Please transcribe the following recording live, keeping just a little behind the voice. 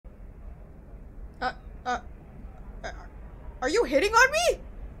Are you hitting on me?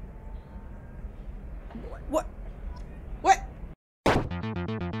 What? What?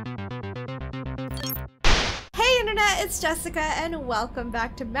 Hey Internet, it's Jessica and welcome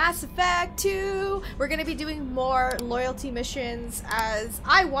back to Mass Effect 2. We're gonna be doing more loyalty missions as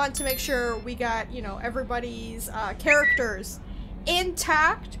I want to make sure we got, you know, everybody's characters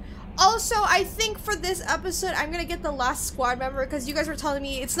intact. Also, I think for this episode, I'm gonna get the last squad member because you guys were telling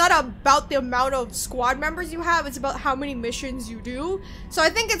me it's not about the amount of squad members you have, it's about how many missions you do. So I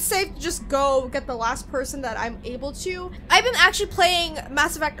think it's safe to just go get the last person that I'm able to. I've been actually playing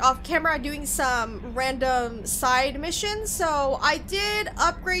Mass Effect off camera, doing some random side missions. So I did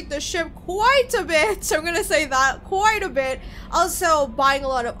upgrade the ship quite a bit. So I'm gonna say that, quite a bit. Also buying a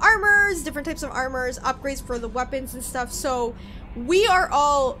lot of armors, different types of armors, upgrades for the weapons and stuff. So we are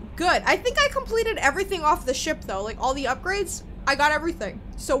all good. I think I completed everything off the ship though, like all the upgrades, I got everything.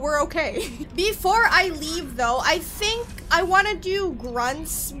 So we're okay. Before I leave though, I think I want to do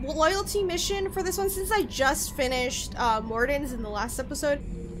Grunt's loyalty mission for this one since I just finished Morden's in the last episode.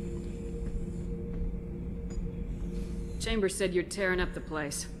 Chambers said you're tearing up the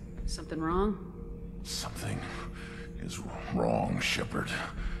place. Something wrong? Something is wrong, Shepard.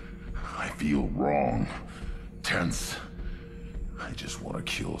 I feel wrong. Tense. I just want to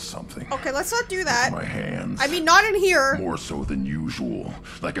kill something. Okay, let's not do that. With my hands. I mean, not in here. More so than usual.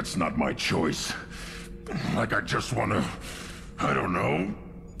 Like it's not my choice. Like I just want to... I don't know.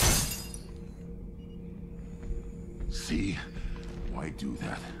 See? Why do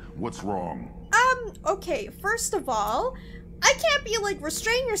that? What's wrong? Okay, first of all, I can't be like,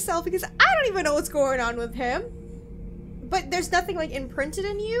 restrain yourself because I don't even know what's going on with him. But there's nothing like imprinted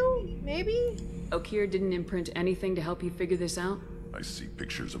in you, maybe? Ogier didn't imprint anything to help you figure this out? I see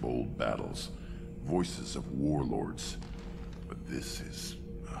pictures of old battles, voices of warlords, but this is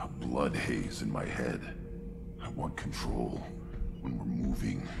a blood haze in my head. I want control. When we're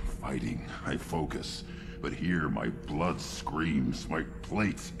moving, fighting, I focus. But here my blood screams, my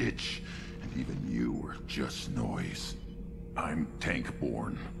plates itch, and even you are just noise. I'm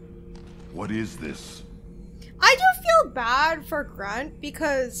tank-born. What is this? I do feel bad for Grunt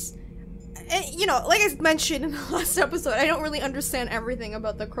because... And, you know, like I mentioned in the last episode, I don't really understand everything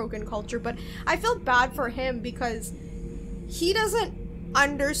about the Krogan culture, but I feel bad for him because he doesn't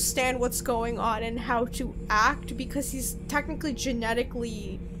understand what's going on and how to act because he's technically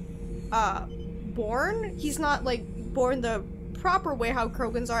genetically born. He's not like born the proper way how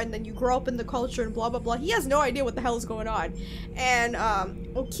Krogans are, and then you grow up in the culture and blah blah blah. He has no idea what the hell is going on. And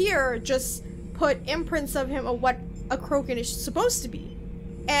Ogier just put imprints of him of what a Krogan is supposed to be.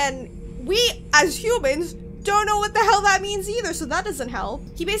 And we, as humans, don't know what the hell that means either, so that doesn't help.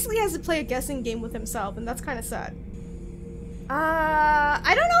 He basically has to play a guessing game with himself, and that's kind of sad. I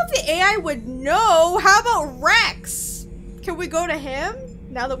don't know if the AI would know. How about Rex? Can we go to him,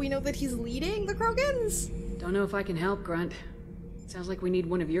 now that we know that he's leading the Krogans? Don't know if I can help, Grunt. Sounds like we need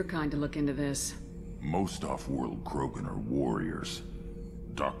one of your kind to look into this. Most off-world Krogan are warriors.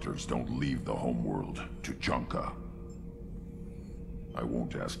 Doctors don't leave the homeworld to Junka. I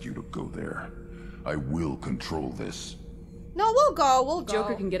won't ask you to go there. I will control this. No, we'll go.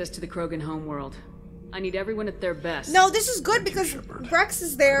 Joker can get us to the Krogan homeworld. I need everyone at their best. No, this is good because Rex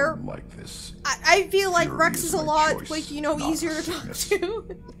is there. I don't like this. I feel like Yuri Rex is a lot, choice, like, you know, easier to talk weakness.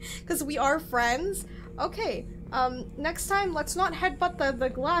 to. Because we are friends. Okay, next time, let's not headbutt the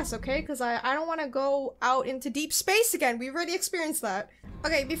glass, okay? Because I don't want to go out into deep space again. We've already experienced that.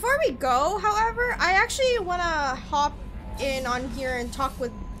 Okay, before we go, however, I actually want to hop in on here and talk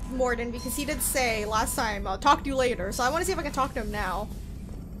with Morden because he did say last time, I'll talk to you later. So I want to see if I can talk to him now.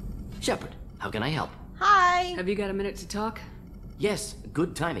 Shepard, how can I help? Hi. Have you got a minute to talk? Yes,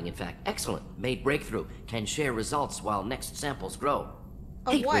 good timing, in fact. Excellent. Made breakthrough. Can share results while next samples grow.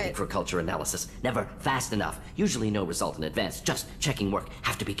 Hate what? waiting for culture analysis. Never fast enough. Usually no result in advance. Just checking work.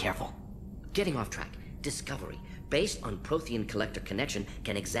 Have to be careful. Getting off track. Discovery. Based on Prothean collector connection,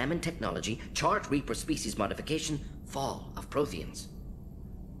 can examine technology, chart Reaper species modification, fall of Protheans.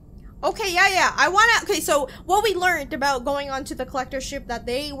 Okay, yeah. I wanna, okay, so what we learned about going on to the collector ship that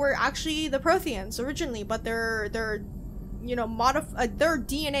they were actually the Protheans originally, but their you know, their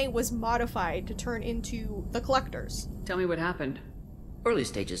DNA was modified to turn into the collectors. Tell me what happened. Early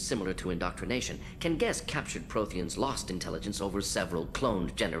stages similar to indoctrination. Can guess captured Protheans lost intelligence over several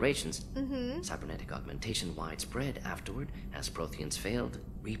cloned generations. Cybernetic augmentation widespread afterward. As Protheans failed,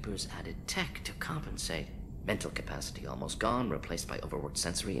 Reapers added tech to compensate. Mental capacity almost gone, replaced by overworked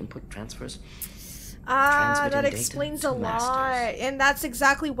sensory input transfers. That explains a lot. And that's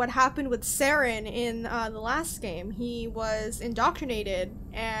exactly what happened with Saren in the last game. He was indoctrinated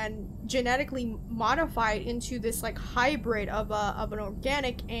and genetically modified into this like hybrid of an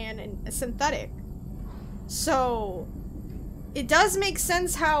organic and a synthetic. So it does make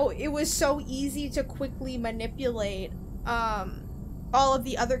sense how it was so easy to quickly manipulate all of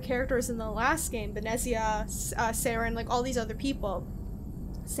the other characters in the last game, Venezia, Saren, like all these other people.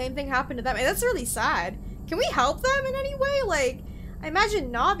 Same thing happened to them, and that's really sad. Can we help them in any way? Like, I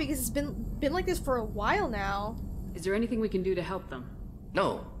imagine not, because it's been like this for a while now. Is there anything we can do to help them?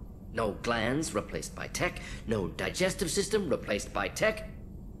 No. No glands replaced by tech. No digestive system replaced by tech.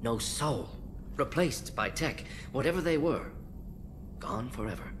 No soul replaced by tech. Whatever they were, gone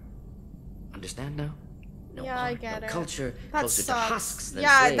forever. Understand now? No yeah, art, I get no it. culture, That closer sucks. to husks than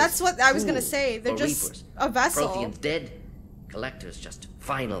yeah, slaves. that's what I was gonna Fool say. They're for just reapers. a vessel. Protheans dead. Collectors just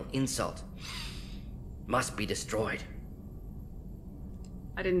final insult. Must be destroyed.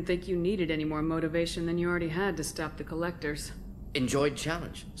 I didn't think you needed any more motivation than you already had to stop the Collectors. Enjoyed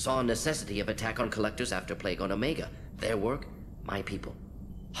challenge. Saw necessity of attack on Collectors after Plague on Omega. Their work, my people.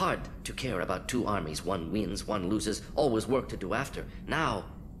 Hard to care about two armies. One wins, one loses. Always work to do after. Now,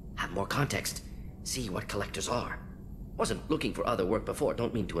 have more context. See what Collectors are. Wasn't looking for other work before.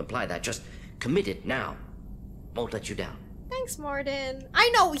 Don't mean to imply that. Just committed now. Won't let you down. Thanks, Martin. I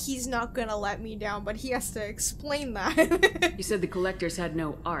know he's not gonna let me down, but he has to explain that. You said the Collectors had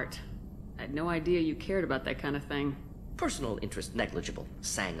no art. I had no idea you cared about that kind of thing. Personal interest negligible.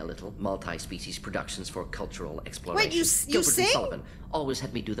 Sang a little. Multi-species productions for cultural exploration. Wait, you Gilbert sing? and Sullivan always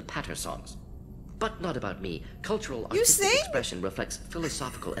had me do the patter songs. But not about me. Cultural You artistic sing? expression reflects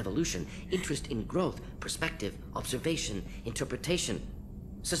philosophical evolution, interest in growth, perspective, observation, interpretation.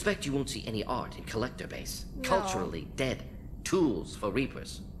 Suspect you won't see any art in Collector base. No. Culturally dead. Tools for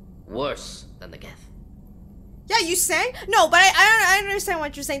Reapers. Worse than the Geth. Yeah, you sang? No, but I understand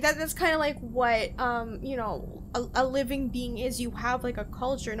what you're saying. That's kind of like what, you know, a living being is. You have, like, a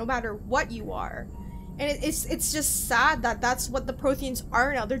culture, no matter what you are. And it's just sad that that's what the Protheans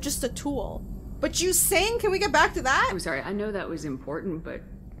are now. They're just a tool. But you sing? Can we get back to that? I'm sorry, I know that was important, but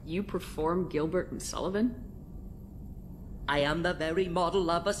you perform Gilbert and Sullivan? I am the very model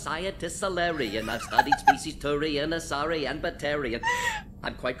of a scientist Solarian. I've studied species Turian, Asari, and Batarian.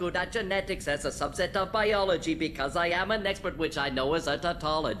 I'm quite good at genetics as a subset of biology because I am an expert, which I know as a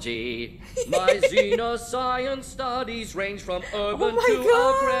tautology. My xenoscience studies range from urban to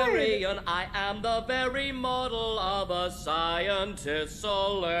agrarian. I am the very model of a scientist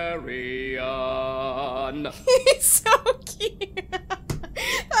Solarian. He's so cute. That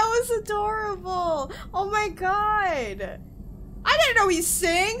was adorable. Oh my god. I didn't know he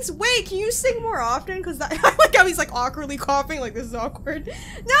sings. Wait, can you sing more often? Because I like how he's like awkwardly coughing, like this is awkward. No,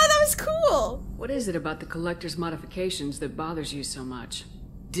 that was cool. What is it about the Collector's modifications that bothers you so much?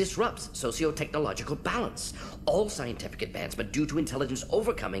 Disrupts socio-technological balance. All scientific advancement due to intelligence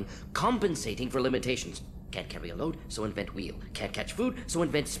overcoming, compensating for limitations. Can't carry a load, so invent wheel. Can't catch food, so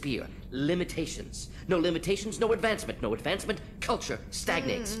invent spear. Limitations. No limitations, no advancement. No advancement, culture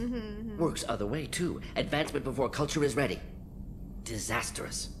stagnates. Works other way, too. Advancement before culture is ready.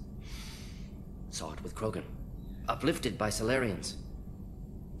 Disastrous. Saw it with Krogan. Uplifted by Solarians.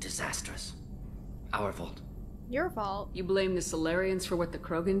 Disastrous. Our fault. Your fault. You blame the Solarians for what the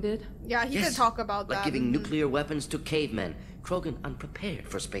Krogan did? Yeah, he Yes, did talk about like that. giving nuclear weapons to cavemen. Krogan unprepared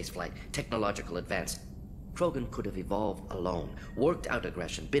for spaceflight, technological advance. Krogan could have evolved alone, worked out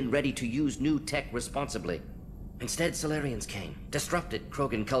aggression, been ready to use new tech responsibly. Instead, Solarians came, disrupted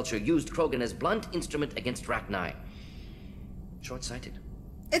Krogan culture, used Krogan as blunt instrument against Rachni. Short-sighted.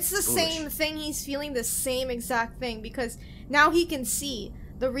 It's the Foolish. same thing. He's feeling the same exact thing because now he can see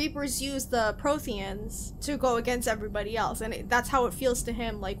the Reapers use the Protheans to go against everybody else, and that's how it feels to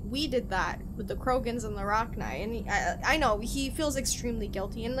him. Like we did that with the Krogans and the Rachni, and I know he feels extremely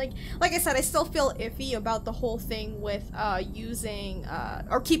guilty. And like I said, I still feel iffy about the whole thing with using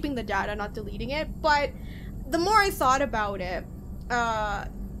or keeping the data, not deleting it. But the more I thought about it,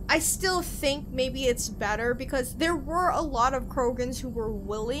 I still think maybe it's better because there were a lot of Krogans who were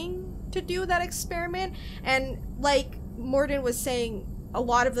willing to do that experiment, and like Morton was saying, a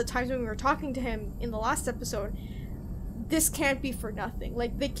lot of the times when we were talking to him in the last episode, this can't be for nothing.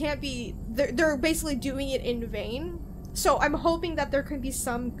 Like they can't be, they're basically doing it in vain. So I'm hoping that there can be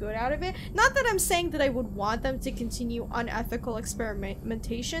some good out of it. Not that I'm saying that I would want them to continue unethical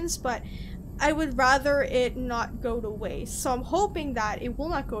experimentations, but I would rather it not go to waste. So I'm hoping that it will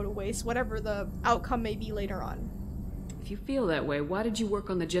not go to waste, whatever the outcome may be later on. If you feel that way, why did you work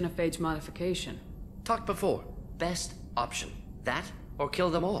on the genophage modification? Talked before. Best option. That or kill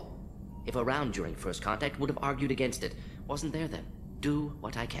them all. If around during first contact, would have argued against it. Wasn't there then. Do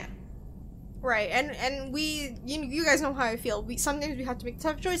what I can. Right, and you guys know how I feel. Sometimes we have to make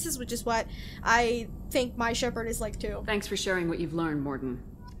tough choices, which is what I think my Shepard is like too. Thanks for sharing what you've learned, Morden.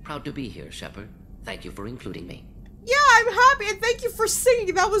 Proud to be here, Shepard. Thank you for including me. Yeah, I'm happy, and thank you for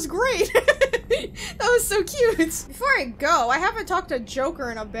singing. That was great. That was so cute. Before I go, I haven't talked to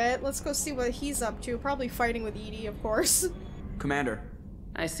Joker in a bit. Let's go see what he's up to. Probably fighting with EDI, of course. Commander.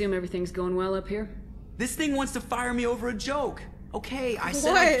 I assume everything's going well up here? This thing wants to fire me over a joke. Okay, I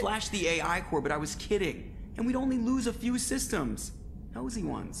said I'd flash the AI core, but I was kidding. And we'd only lose a few systems. Nosy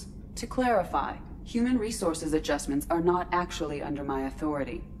ones. To clarify, human resources adjustments are not actually under my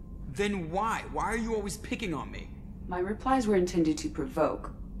authority. Then why? Why are you always picking on me? My replies were intended to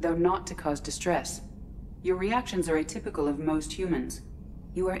provoke, though not to cause distress. Your reactions are atypical of most humans.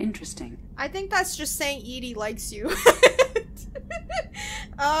 You are interesting. I think that's just saying Edie likes you.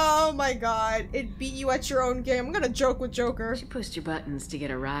 Oh my god, it beat you at your own game. I'm gonna joke with Joker. She pushed your buttons to get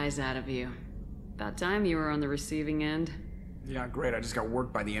a rise out of you. About time you were on the receiving end. Yeah, great. I just got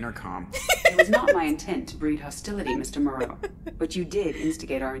worked by the intercom. It was not my intent to breed hostility, Mr. Moreau, but you did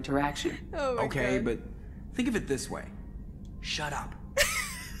instigate our interaction. Oh my okay, god. but think of it this way. Shut up.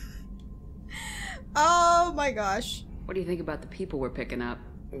 Oh my gosh. What do you think about the people we're picking up?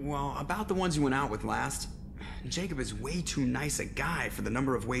 Well, about the ones you went out with last. Jacob is way too nice a guy for the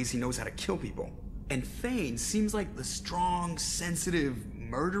number of ways he knows how to kill people. And Thane seems like the strong, sensitive,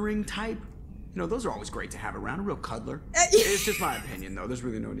 murdering type. You know, those are always great to have around, a real cuddler. It's just my opinion, though. There's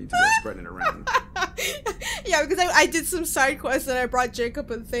really no need to go spreading it around. Yeah, because I did some side quests and I brought Jacob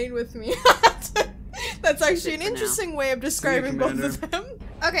and Thane with me. That's actually an interesting way of describing both of them.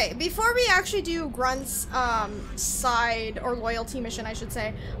 Okay, before we actually do Grunt's side or loyalty mission, I should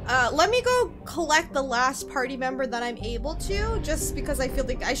say, let me go collect the last party member that I'm able to, just because I feel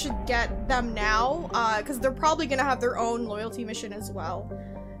like I should get them now, because they're probably gonna have their own loyalty mission as well,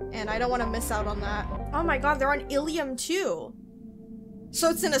 and I don't want to miss out on that. Oh my god, they're on Ilium too. So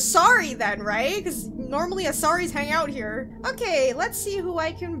it's an Asari then, right? Because normally Asaris hang out here. Okay, let's see who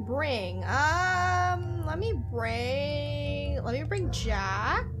I can bring. Let me bring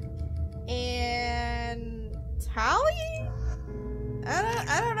Jack and Tally?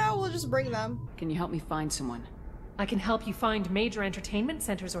 I don't know, we'll just bring them. Can you help me find someone? I can help you find major entertainment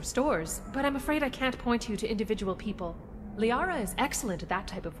centers or stores, but I'm afraid I can't point you to individual people. Liara is excellent at that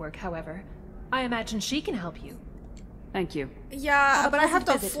type of work, however. I imagine she can help you. Thank you. Yeah, but I have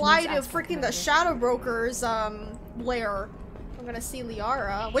to visit, fly please to ask for freaking the Commander. Shadow Broker's lair. I'm gonna see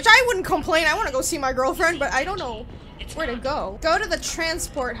Liara, which I wouldn't complain. I want to go see my girlfriend, but I don't know where to go. Go to the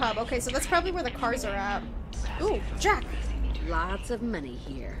transport hub. Okay, so that's probably where the cars are at. Ooh, Jack. Lots of money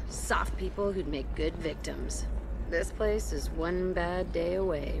here. Soft people who'd make good victims. This place is one bad day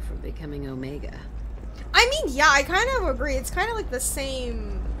away from becoming Omega. I mean, yeah, I kind of agree. It's kind of like the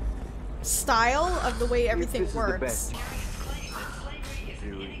same style of the way everything works.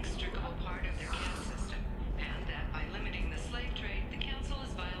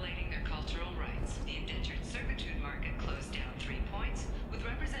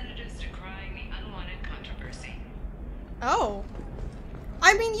 Oh.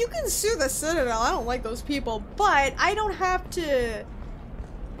 I mean, you can sue the Citadel. I don't like those people, but I don't have to...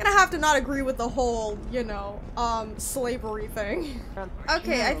 I'm gonna have to not agree with the whole, you know, slavery thing.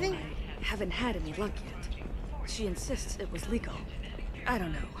 Okay, I think... I haven't had any luck yet. She insists it was legal. I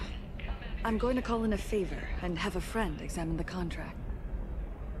don't know. I'm going to call in a favor and have a friend examine the contract.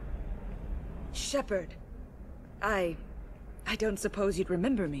 Shepard. I don't suppose you'd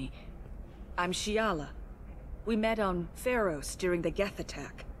remember me. I'm Shiala. We met on Pharos during the Geth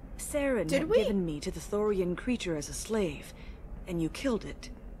attack. Saren had given me to the Thorian creature as a slave, and you killed it.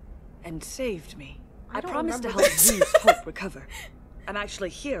 And saved me. I promised to help Zeus Hope recover. I'm actually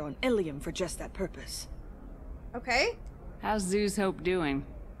here on Ilium for just that purpose. Okay. How's Zeus Hope doing?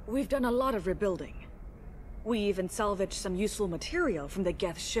 We've done a lot of rebuilding. We even salvaged some useful material from the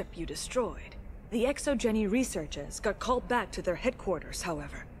Geth ship you destroyed. The Exogeny researchers got called back to their headquarters,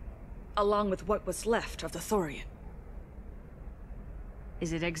 however, along with what was left of the Thorian.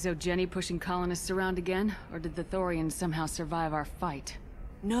 Is it Exogeny pushing colonists around again, or did the Thorians somehow survive our fight?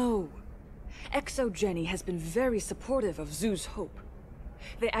 No. Exogeny has been very supportive of Zeus Hope.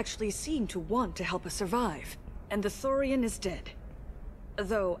 They actually seem to want to help us survive, and the Thorian is dead.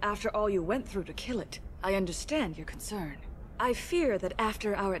 Though, after all you went through to kill it, I understand your concern. I fear that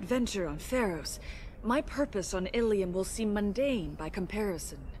after our adventure on Pharos, my purpose on Ilium will seem mundane by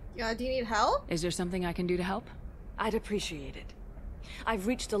comparison. Yeah, do you need help? Is there something I can do to help? I'd appreciate it. I've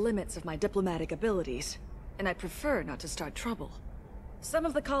reached the limits of my diplomatic abilities, and I prefer not to start trouble. Some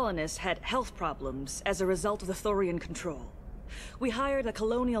of the colonists had health problems as a result of the Thorian control. We hired a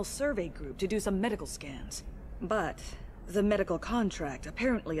colonial survey group to do some medical scans. But the medical contract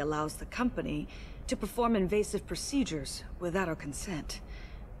apparently allows the company to perform invasive procedures without our consent.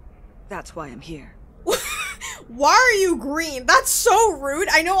 That's why I'm here. Why are you green? That's so rude.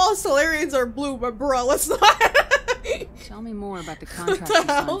 I know all Solarians are blue, but bro, let's not. Tell me more about the contract you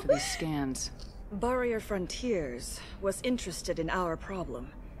signed for these scans. BioWare Frontiers was interested in our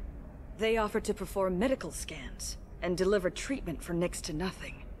problem. They offered to perform medical scans and deliver treatment for next to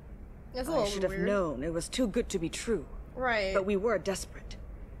nothing. That's a I little should have weird. known it was too good to be true. Right. But we were desperate.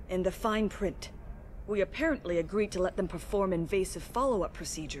 In the fine print, we apparently agreed to let them perform invasive follow-up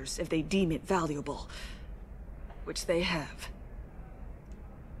procedures if they deem it valuable. Which they have.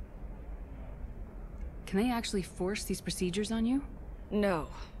 Can they actually force these procedures on you? No.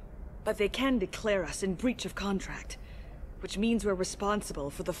 But they can declare us in breach of contract. Which means we're responsible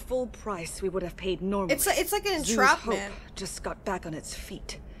for the full price we would have paid normally. It's like an Zoo's entrapment. hope just got back on its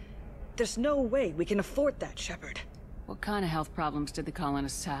feet. There's no way we can afford that, Shepard. What kind of health problems did the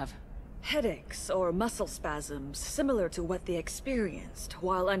colonists have? Headaches or muscle spasms similar to what they experienced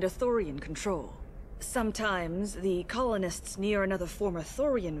while under Thorian control. Sometimes the colonists near another former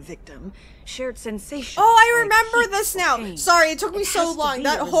Thorian victim shared sensations. Oh, I like remember heat this or now. pain. Sorry, it took me It so has to long. be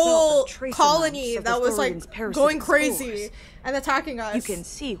That a result whole of trace colony amounts of that the was like Thorian's parasitic going crazy spores. and attacking us. You can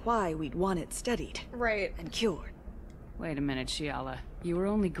see why we'd want it studied. Right. And cured. Wait a minute, Shiala. You were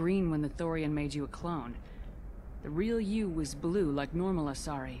only green when the Thorian made you a clone. The real you was blue like normal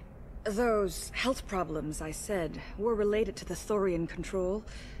Asari. Those health problems I said were related to the Thorian control.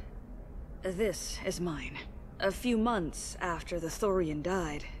 This is mine. A few months after the Thorian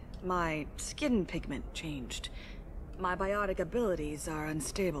died, my skin pigment changed. My biotic abilities are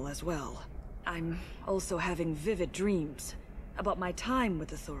unstable as well. I'm also having vivid dreams about my time with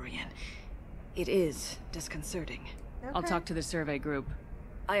the Thorian. It is disconcerting. Okay. I'll talk to the survey group.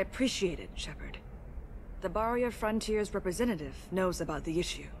 I appreciate it, Shepard. The BioWare Frontiers representative knows about the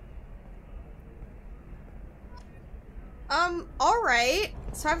issue. Alright.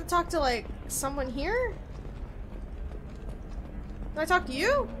 So I have to talk to, like, someone here? Do I talk to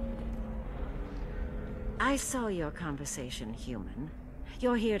you? I saw your conversation, human.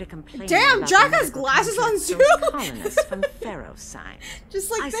 You're here to complain Damn, about Jack the has medical glasses on contracts too! those colonists from Pharaoh signed.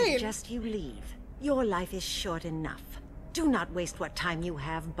 Just like I Thane. suggest you leave. Your life is short enough. Do not waste what time you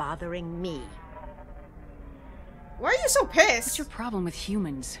have bothering me. Why are you so pissed? What's your problem with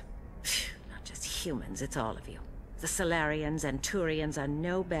humans? Not just humans, it's all of you. The Solarians and Turians are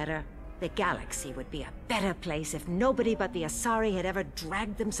no better. The galaxy would be a better place if nobody but the Asari had ever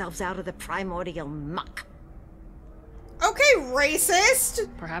dragged themselves out of the primordial muck. Okay, racist!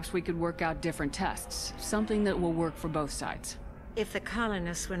 Perhaps we could work out different tests. Something that will work for both sides. If the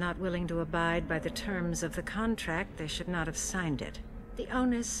colonists were not willing to abide by the terms of the contract, they should not have signed it. The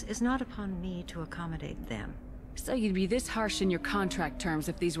onus is not upon me to accommodate them. So you'd be this harsh in your contract terms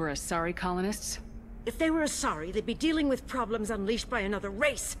if these were Asari colonists? If they were Asari, they'd be dealing with problems unleashed by another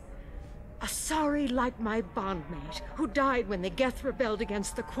race. Asari like my bondmate, who died when the Geth rebelled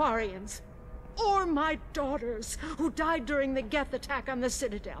against the Quarians. Or my daughters, who died during the Geth attack on the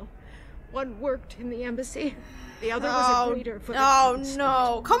Citadel. One worked in the embassy, the other was a breeder for the consulate.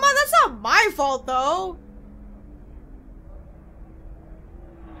 No. Come on, that's not my fault, though.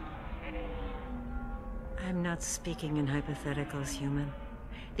 I'm not speaking in hypotheticals, human.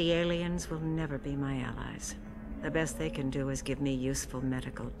 The aliens will never be my allies. The best they can do is give me useful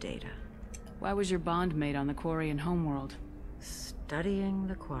medical data. Why was your bondmate on the Quarian homeworld? Studying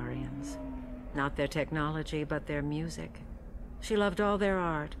the Quarians. Not their technology, but their music. She loved all their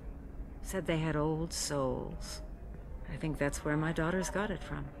art. Said they had old souls. I think that's where my daughters got it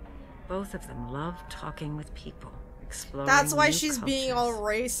from. Both of them love talking with people, exploring That's why new she's cultures. being all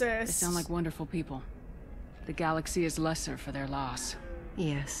racist. They sound like wonderful people. The galaxy is lesser for their loss.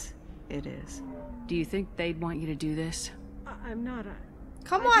 Yes, it is. Do you think they'd want you to do this? I'm not a...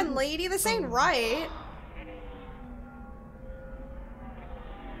 Come on, lady, this ain't right.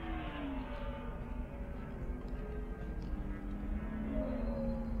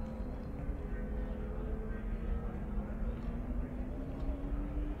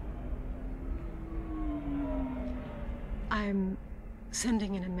 I'm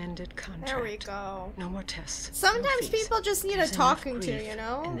sending an amended contract. There we go. No more tests. Sometimes no fees. people just need There's a talking enough to, grief you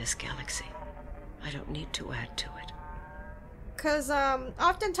know? in this galaxy. I don't need to add to it. Because,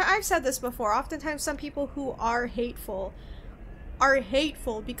 oftentimes, I've said this before, oftentimes some people who are hateful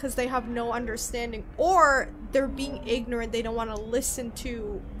because they have no understanding, or they're being ignorant, they don't want to listen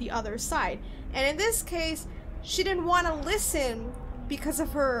to the other side. And in this case, she didn't want to listen because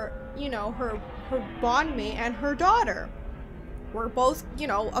of her, you know, her bondmate and her daughter. We're both, you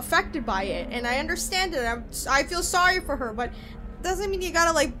know, affected by it, and I understand it. I feel sorry for her, but it doesn't mean you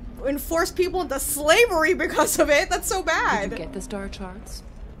gotta, like, enforce people into slavery because of it. That's so bad. Did you get the star charts?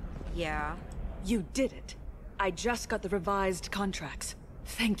 Yeah. You did it. I just got the revised contracts.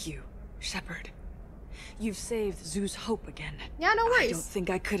 Thank you, Shepard. You've saved Zoo's hope again. Yeah, no worries. I don't think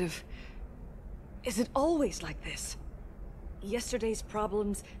I could have... Is it always like this? Yesterday's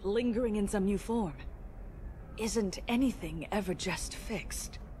problems lingering in some new form? Isn't anything ever just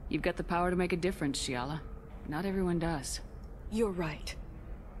fixed? You've got the power to make a difference, Shiala. Not everyone does. You're right.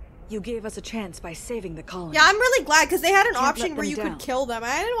 You gave us a chance by saving the colony. Yeah, I'm really glad, because they had an Can't option let where them you down. could kill them.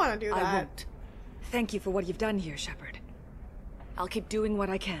 I didn't want to do that. I won't. Thank you for what you've done here, Shepard. I'll keep doing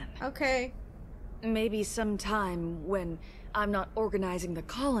what I can. Okay. Maybe sometime when I'm not organizing the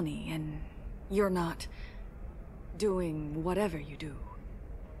colony and you're not doing whatever you do.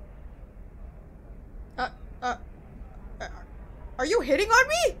 Are you hitting on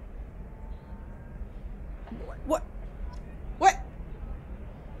me? What? What?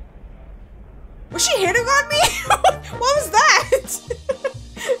 Was she hitting on me? What was that?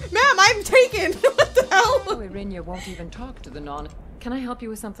 Ma'am, I'm taken. What the hell? Oh, Irinya won't even talk to the non... Can I help you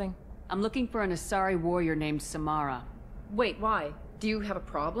with something? I'm looking for an Asari warrior named Samara. Wait, why? Do you have a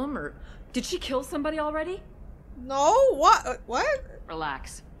problem, or... Did she kill somebody already? No, what? What?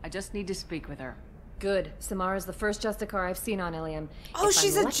 Relax. I just need to speak with her. Good. Samara's the first Justicar I've seen on Ilium. Oh, If I'm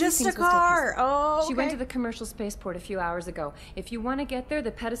she's a lucky, things will stay Justicar. peaceful. Oh, okay. She went to the commercial spaceport a few hours ago. If you want to get there,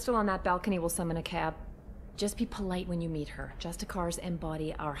 the pedestal on that balcony will summon a cab. Just be polite when you meet her. Justicars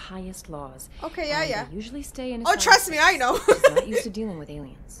embody our highest laws. Okay, yeah, yeah. They usually stay in a Oh, trust me, I know. She's not used to dealing with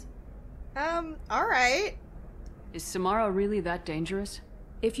aliens. Alright. Is Samara really that dangerous?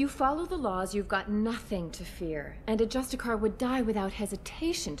 If you follow the laws, you've got nothing to fear, and a Justicar would die without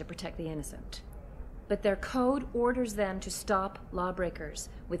hesitation to protect the innocent. But their code orders them to stop lawbreakers,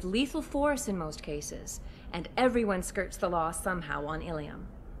 with lethal force in most cases, and everyone skirts the law somehow on Ilium.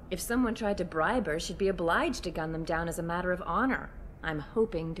 If someone tried to bribe her, she'd be obliged to gun them down as a matter of honor. I'm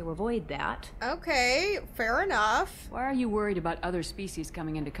hoping to avoid that. Okay, fair enough. Why are you worried about other species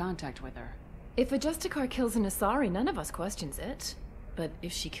coming into contact with her? If a Justicar kills an Asari, none of us questions it. But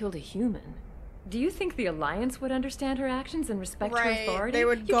if she killed a human... Do you think the Alliance would understand her actions and respect her authority? They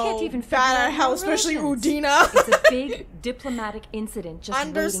would you go can't even bat at hell, especially Udina. It's a big diplomatic incident just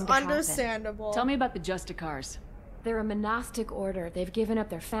waiting to happen. Understandable. Tell me about the Justicars. They're a monastic order. They've given up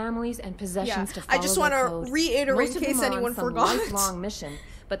their families and possessions to follow I just want to reiterate in case anyone forgot. Most of them are on some lifelong mission,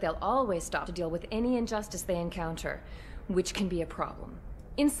 but they'll always stop to deal with any injustice they encounter, which can be a problem.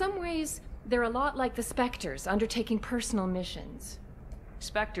 In some ways, they're a lot like the Spectres, undertaking personal missions.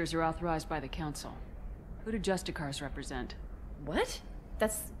 Spectres are authorized by the Council. Who do Justicars represent? What?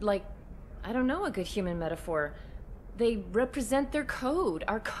 That's like, I don't know, a good human metaphor. They represent their code,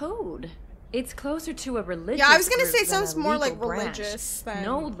 our code. It's closer to a religious Yeah, I was gonna group say than sounds a more legal like branch. religious than...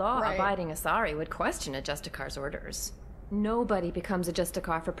 No law-abiding Asari would question a Justicar's orders. Nobody becomes a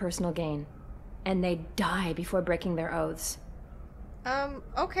Justicar for personal gain. And they die before breaking their oaths.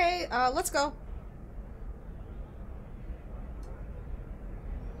 Okay, let's go.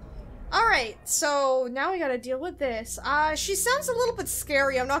 Alright, so now we gotta deal with this. She sounds a little bit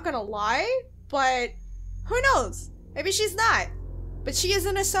scary, I'm not gonna lie, but who knows? Maybe she's not. But she is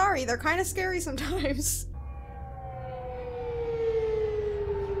an Asari, they're kind of scary sometimes.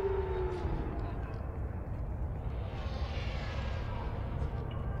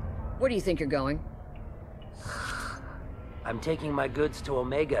 Where do you think you're going? I'm taking my goods to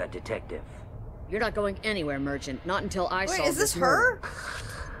Omega, Detective. You're not going anywhere, Merchant. Not until I solve Wait, is this murder. her?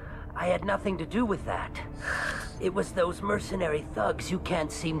 I had nothing to do with that. It was those mercenary thugs you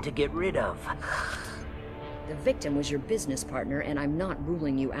can't seem to get rid of. The victim was your business partner, and I'm not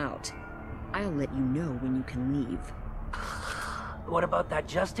ruling you out. I'll let you know when you can leave. What about that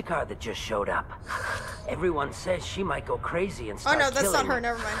Justicar that just showed up? Everyone says she might go crazy and start Oh no, that's not killing her, me.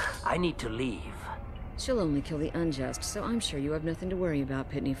 never mind. I need to leave. She'll only kill the unjust, so I'm sure you have nothing to worry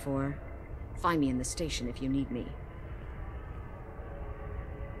about, Pitney 4. Find me in the station if you need me.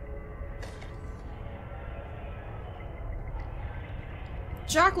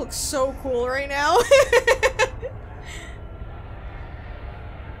 Jack looks so cool right now.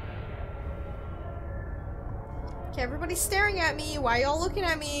 Okay, everybody's staring at me. Why y'all looking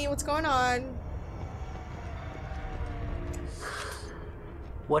at me? What's going on?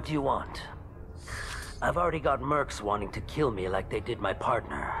 What do you want? I've already got mercs wanting to kill me like they did my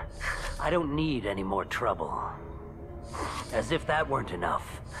partner. I don't need any more trouble. As if that weren't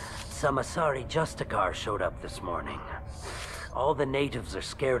enough, some Asari Justicar showed up this morning. All the natives are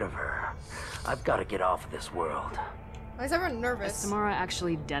scared of her. I've got to get off this world. Why is everyone nervous? Has Samara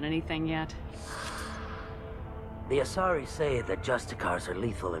actually done anything yet? The Asari say that Justicars are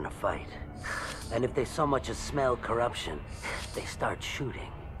lethal in a fight. And if they so much as smell corruption, they start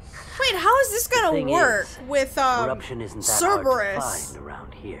shooting. Wait, how is this gonna work with corruption isn't that hard to find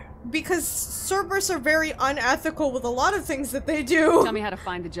around here. Because Cerberus are very unethical with a lot of things that they do. Tell me how to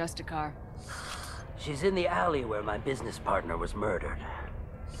find the Justicar. She's in the alley where my business partner was murdered.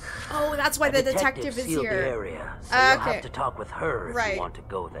 Oh, that's why the detective is sealed here. The area, so you'll have to talk with her if you want to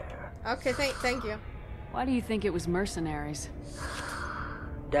go there. Okay, thank you. Why do you think it was mercenaries?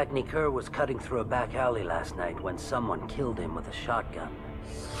 Dagny Kerr was cutting through a back alley last night when someone killed him with a shotgun.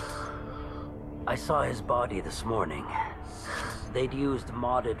 I saw his body this morning. They'd used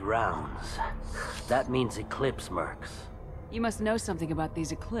modded rounds. That means Eclipse mercs. You must know something about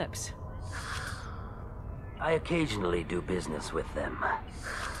these Eclipse. I occasionally do business with them,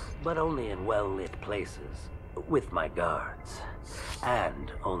 but only in well-lit places, with my guards,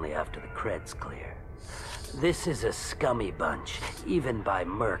 and only after the cred's clear. This is a scummy bunch, even by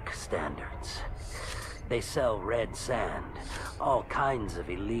merc standards. They sell red sand, all kinds of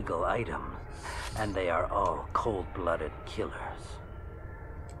illegal items, and they are all cold-blooded killers.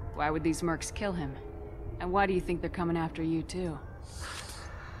 Why would these mercs kill him? And why do you think they're coming after you too?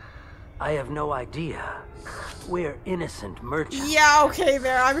 I have no idea. We're innocent merchants. Yeah, okay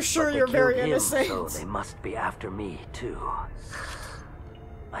there. I'm sure you're very innocent. So they must be after me too.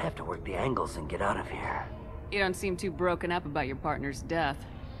 I have to work the angles and get out of here. You don't seem too broken up about your partner's death.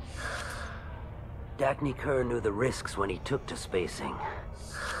 Dagny Kerr knew the risks when he took to spacing.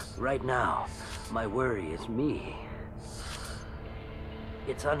 Right now, my worry is me.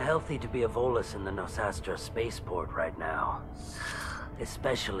 It's unhealthy to be a Volus in the Nosastra spaceport right now.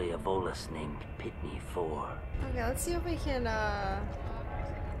 Especially a Volus named Pitney 4. Okay, let's see if we can,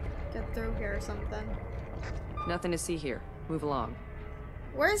 get through here or something. Nothing to see here. Move along.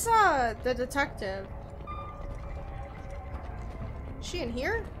 Where's, the detective? Is she in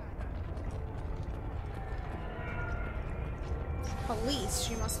here? Police,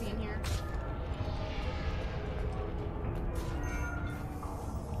 she must be in here.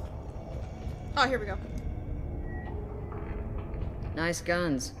 Oh, here we go. Nice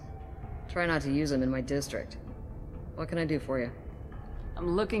guns. Try not to use them in my district. What can I do for you?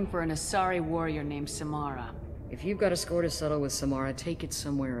 I'm looking for an Asari warrior named Samara. If you've got a score to settle with Samara, take it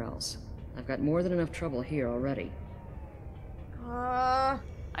somewhere else. I've got more than enough trouble here already.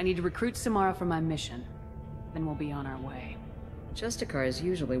 I need to recruit Samara for my mission. Then we'll be on our way. Justicars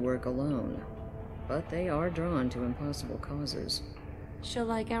usually work alone, but they are drawn to impossible causes. She'll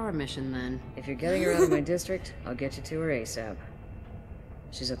like our mission then. If you're getting her out of my district, I'll get you to her ASAP.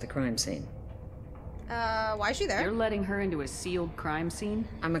 She's at the crime scene. Why is she there? You're letting her into a sealed crime scene?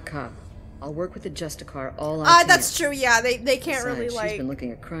 I'm a cop. I'll work with the Justicar all I can. That's true, yeah. They can't really, like... she's been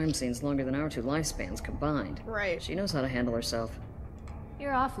looking at crime scenes longer than our two lifespans combined. Right. She knows how to handle herself.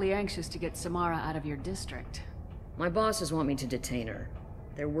 You're awfully anxious to get Samara out of your district. My bosses want me to detain her.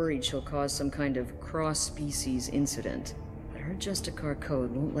 They're worried she'll cause some kind of cross-species incident. But her Justicar code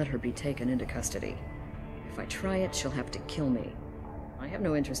won't let her be taken into custody. If I try it, she'll have to kill me. I have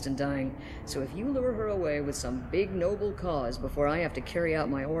no interest in dying, so if you lure her away with some big noble cause before I have to carry out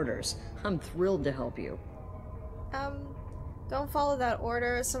my orders, I'm thrilled to help you. Don't follow that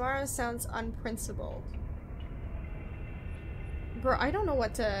order. Samara sounds unprincipled. Bro, I don't know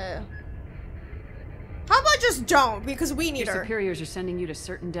what to... How about just don't, because we need her. Your superiors are sending you to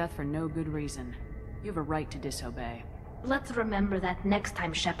certain death for no good reason. You have a right to disobey. Let's remember that next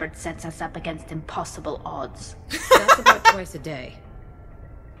time Shepard sets us up against impossible odds. That's about twice a day.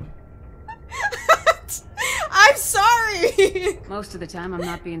 I'm sorry! Most of the time, I'm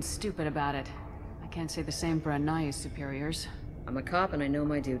not being stupid about it. I can't say the same for Anaya's superiors. I'm a cop and I know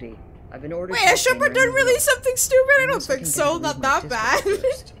my duty. I've been ordered... Wait, has Shepard done really something stupid? I don't think so. Not that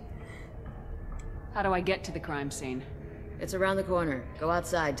bad. How do I get to the crime scene? It's around the corner. Go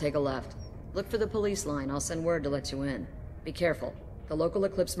outside, take a left. Look for the police line. I'll send word to let you in. Be careful. The local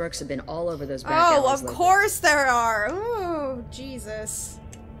Eclipse mercs have been all over those back alleys Oh, of lately. course there are. Oh, Jesus.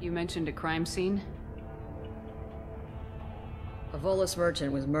 You mentioned a crime scene? A Volus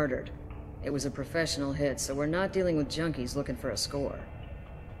merchant was murdered. It was a professional hit, so we're not dealing with junkies looking for a score.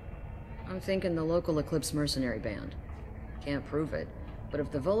 I'm thinking the local Eclipse mercenary band. Can't prove it, but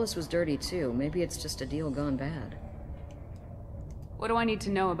if the Volus was dirty too, maybe it's just a deal gone bad. What do I need to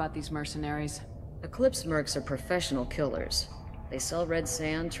know about these mercenaries? Eclipse mercs are professional killers. They sell red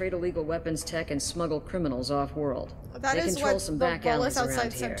sand, trade illegal weapons tech, and smuggle criminals off-world. That they is control what some the back alleys outside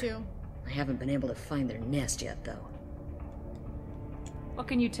around said here. too. I haven't been able to find their nest yet, though. What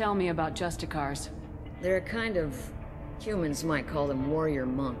can you tell me about Justicars? They're a kind of... humans might call them warrior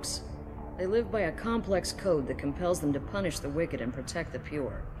monks. They live by a complex code that compels them to punish the wicked and protect the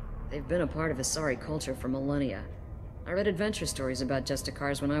pure. They've been a part of Asari culture for millennia. I read adventure stories about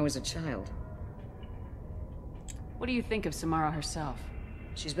Justicars when I was a child. What do you think of Samara herself?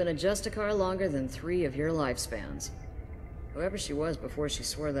 She's been a Justicar longer than 3 of your lifespans. Whoever she was before she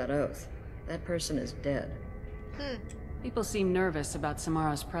swore that oath, that person is dead. People seem nervous about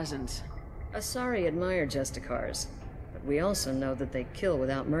Samara's presence. Asari admire Justicars, but we also know that they kill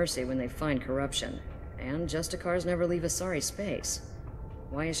without mercy when they find corruption. And Justicars never leave Asari space.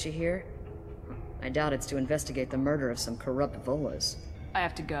 Why is she here? I doubt it's to investigate the murder of some corrupt Volas. I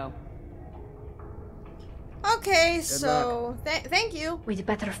have to go. Okay, so thank you. We'd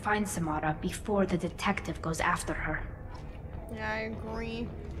better find Samara before the detective goes after her. Yeah, I agree.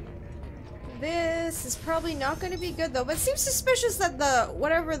 This is probably not going to be good though, but it seems suspicious that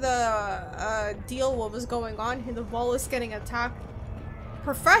whatever the deal what was going on here, the Volas getting attacked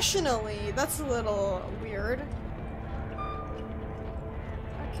professionally. That's a little weird.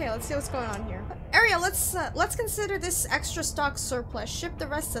 Okay, let's see what's going on here. Area, let's consider this extra stock surplus. Ship the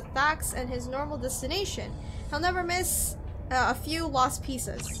rest to Thax and his normal destination. He'll never miss a few lost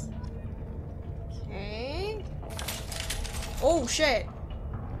pieces. Okay. Oh shit.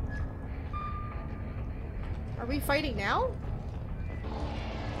 Are we fighting now?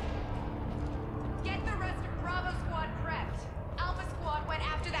 Get the rest of Bravo Squad prepped. Alpha Squad went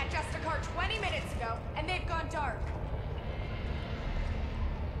after that Justicar 20 minutes ago, and they've gone dark.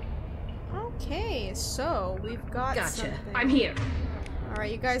 Okay, so we've got something. I'm here.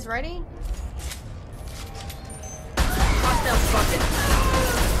 Alright, you guys ready?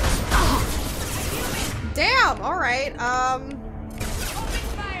 Damn, alright, Open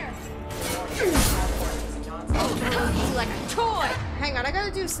fire! like a toy! Hang on, I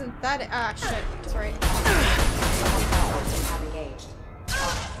gotta do synthetic. Ah, shit. That's right.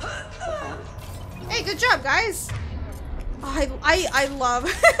 Hey, good job, guys! Oh, I love...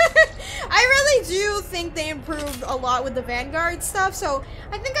 I really do think they improved a lot with the Vanguard stuff, so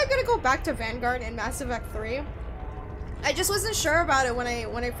I think I'm gonna go back to Vanguard in Mass Effect 3. I just wasn't sure about it when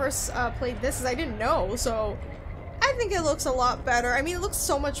I first played this, because I didn't know, so I think it looks a lot better. I mean, it looks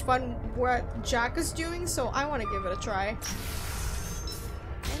so much fun what Jack is doing, so I want to give it a try.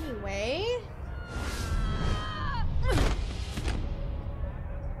 Anyway...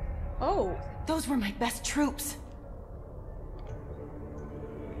 Oh. Those were my best troops.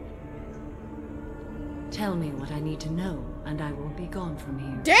 Tell me what I need to know, and I won't be gone from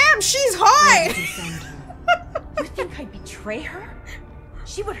here. Damn, she's hot! You think I'd betray her?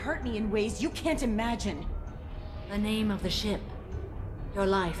 She would hurt me in ways you can't imagine. The name of the ship. Your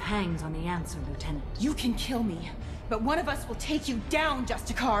life hangs on the answer, Lieutenant. You can kill me, but one of us will take you down,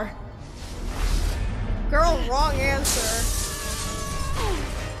 Justicar. Girl, wrong answer.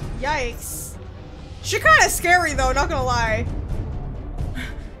 Yikes. She kinda scary though, not gonna lie.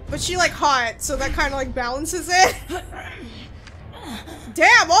 But she like hot, so that kinda like balances it.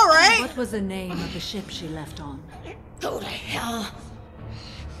 Damn, alright! What was the name of the ship she left on? Go to hell!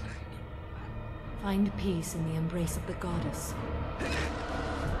 Find peace in the embrace of the goddess.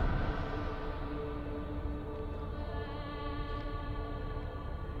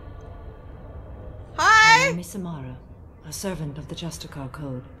 Hi! My name is Samara, a servant of the Justicar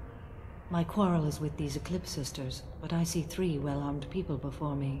Code. My quarrel is with these Eclipse sisters, but I see 3 well-armed people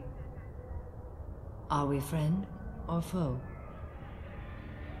before me. Are we friend or foe?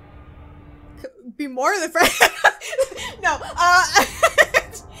 Be more than friend. No,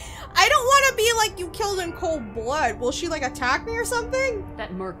 I don't want to be like you killed in cold blood. Will she like attack me or something?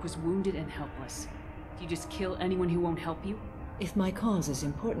 That merc was wounded and helpless. Do you just kill anyone who won't help you? If my cause is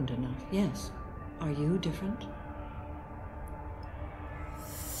important enough, yes. Are you different?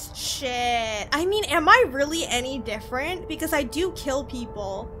 Shit. I mean, am I really any different? Because I do kill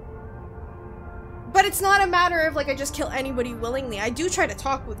people. But it's not a matter of like I just kill anybody willingly. I do try to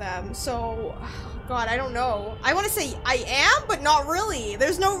talk with them, so... God, I don't know. I want to say I am, but not really.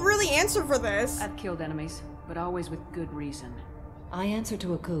 There's no really answer for this. I've killed enemies, but always with good reason. I answer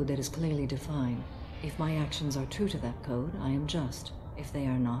to a code that is clearly defined. If my actions are true to that code, I am just. If they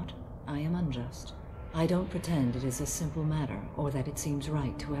are not, I am unjust. I don't pretend it is a simple matter, or that it seems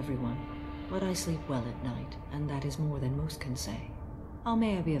right to everyone. But I sleep well at night, and that is more than most can say. How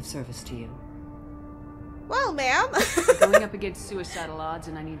may I be of service to you? Well, ma'am. Going up against suicidal odds,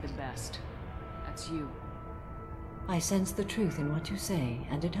 and I need the best. That's you. I sense the truth in what you say,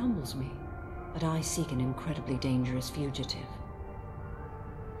 and it humbles me. But I seek an incredibly dangerous fugitive.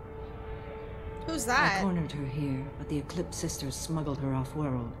 Who's that? I cornered her here, but the Eclipse sisters smuggled her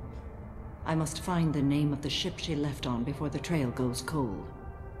off-world. I must find the name of the ship she left on before the trail goes cold.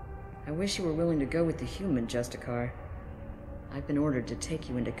 I wish you were willing to go with the human, Justicar. I've been ordered to take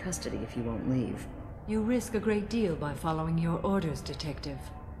you into custody if you won't leave. You risk a great deal by following your orders, Detective.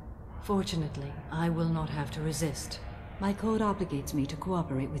 Fortunately, I will not have to resist. My code obligates me to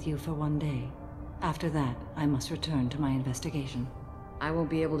cooperate with you for 1 day. After that, I must return to my investigation. I won't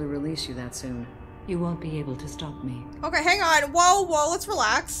be able to release you that soon. You won't be able to stop me. Okay, hang on. Whoa, whoa, let's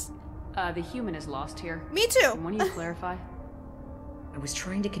relax. The human is lost here. Me too. Can one of you clarify? I was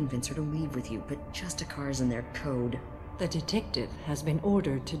trying to convince her to leave with you, but Justicar's in their code. The detective has been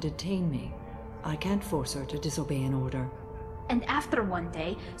ordered to detain me. I can't force her to disobey an order. And after 1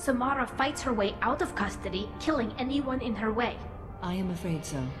 day, Samara fights her way out of custody, killing anyone in her way. I am afraid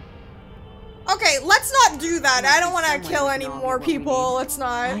so. Okay, let's not do that. I don't want to kill any more people. Let's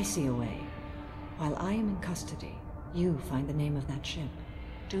not. I see a way. While I am in custody, you find the name of that ship.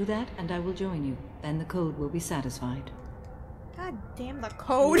 Do that, and I will join you. Then the code will be satisfied. God damn the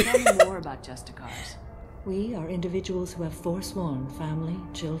code. Tell me more about Justicars. We are individuals who have forsworn family,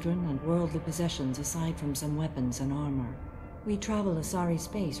 children, and worldly possessions aside from some weapons and armor. We travel Asari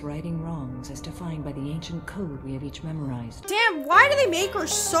space righting wrongs as defined by the ancient code we have each memorized. Damn, why do they make her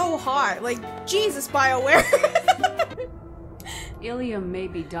so hot? Like, Jesus, BioWare. Ilium may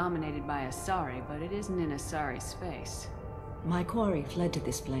be dominated by Asari, but it isn't in Asari space. My quarry fled to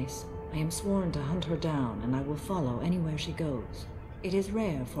this place. I am sworn to hunt her down, and I will follow anywhere she goes. It is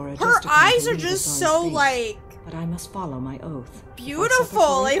rare for a Her eyes are just so, space, like... But I must follow my oath.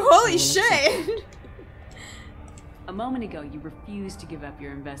 Beautiful! Like, holy shit! A moment ago, you refused to give up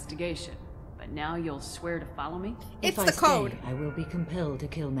your investigation, but now you'll swear to follow me? It's the code. I will be compelled to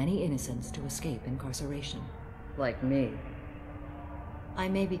kill many innocents to escape incarceration. Like me. I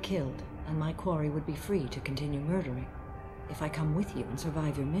may be killed, and my quarry would be free to continue murdering. If I come with you and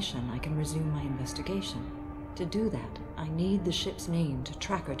survive your mission, I can resume my investigation. To do that, I need the ship's name to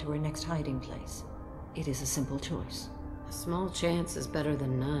track her to her next hiding place. It is a simple choice. A small chance is better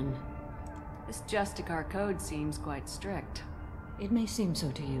than none. This Justicar code seems quite strict. It may seem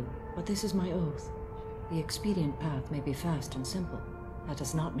so to you, but this is my oath. The expedient path may be fast and simple. That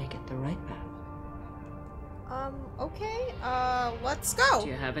does not make it the right path. Okay, let's go. Do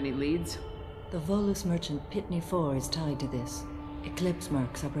you have any leads? The Volus merchant Pitney 4 is tied to this. Eclipse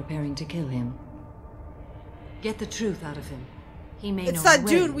mercs are preparing to kill him. Get the truth out of him. He may know It's that the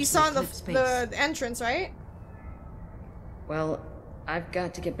dude way we to saw in Eclipse the entrance, right? Well, I've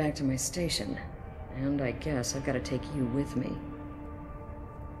got to get back to my station. And I guess I've got to take you with me.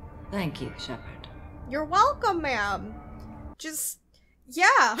 Thank you, Shepard. You're welcome, ma'am. Just...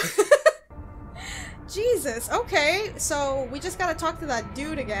 yeah. Jesus, okay. So, we just gotta talk to that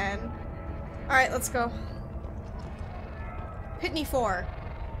dude again. Alright, let's go. Pitney 4.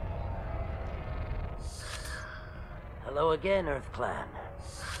 Hello again, Earth Clan.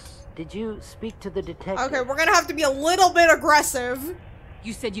 Did you speak to the detective? Okay, we're gonna have to be a little bit aggressive.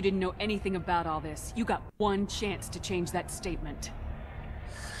 You said you didn't know anything about all this. You got one chance to change that statement.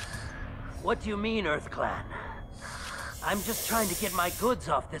 What do you mean, Earth Clan? I'm just trying to get my goods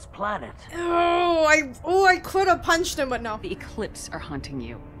off this planet. Oh, I could have punched him, but no. The Eclipse are hunting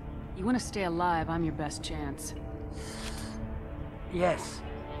you. You want to stay alive, I'm your best chance. Yes,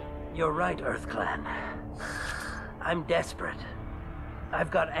 you're right, Earth Clan. I'm desperate. I've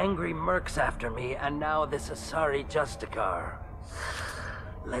got angry mercs after me, and now this Asari Justicar.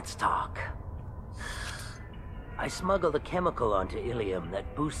 Let's talk. I smuggled a chemical onto Ilium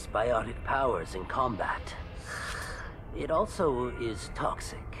that boosts biotic powers in combat. It also is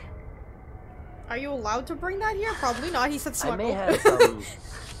toxic. Are you allowed to bring that here? Probably not. He said smuggle. I may have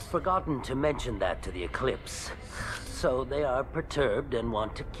forgotten to mention that to the Eclipse. So they are perturbed and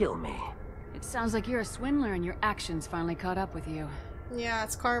want to kill me. It sounds like you're a swindler and your actions finally caught up with you. Yeah,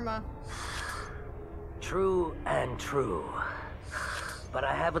 it's karma. True and true. But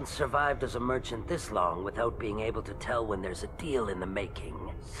I haven't survived as a merchant this long without being able to tell when there's a deal in the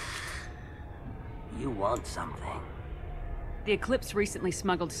making. You want something. The Eclipse recently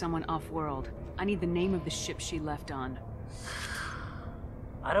smuggled someone off-world. I need the name of the ship she left on.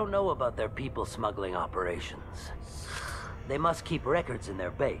 I don't know about their people smuggling operations. They must keep records in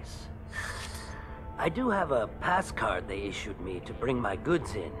their base. I do have a pass card they issued me to bring my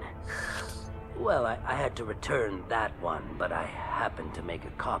goods in. Well, I had to return that one, but I happened to make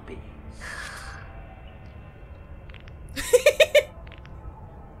a copy.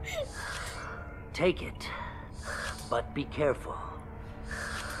 Take it, but be careful.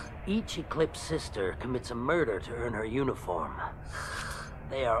 Each Eclipse sister commits a murder to earn her uniform.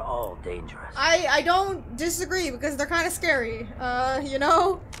 They are all dangerous. I don't disagree because they're kind of scary. You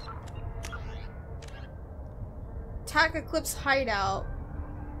know? Attack Eclipse hideout.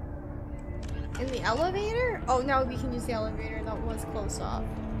 In the elevator? Oh, now we can use the elevator. That was close off.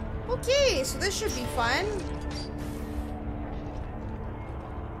 Okay, so this should be fun.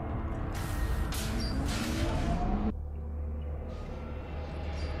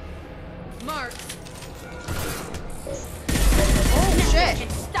 Mark. Oh shit!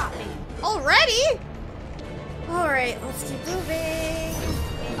 Stop me. Already? All right, let's keep moving.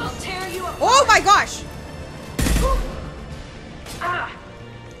 I'll tear you apart. Oh my gosh! Ah.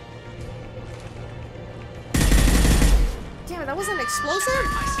 Damn, that wasn't explosive?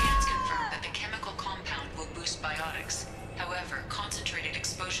 My scans confirm that the chemical compound will boost biotics. However, concentrated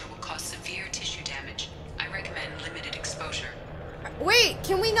exposure will cause severe tissue damage. I recommend limited exposure. Wait,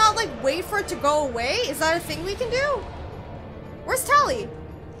 can we not, like, wait for it to go away? Is that a thing we can do? Where's Tally?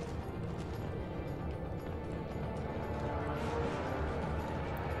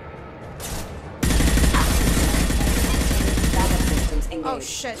 Oh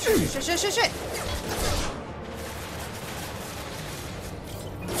shit, shit.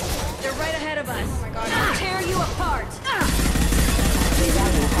 They're right ahead of us. Oh my god. I'll tear you apart.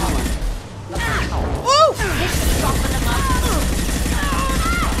 Oh!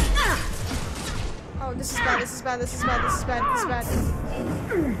 Oh, this is bad.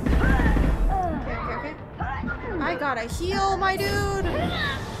 Okay. I gotta heal, my dude.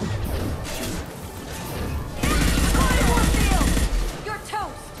 You're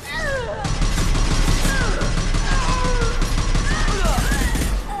toast.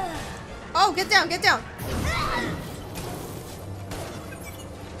 Oh, get down.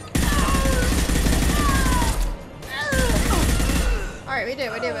 Alright, we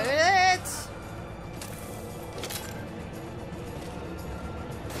did it.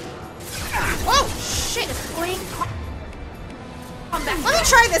 Oh, shit. Let me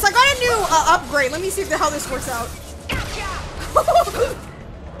try this. I got a new upgrade. Let me see how this works out.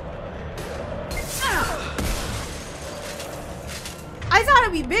 I thought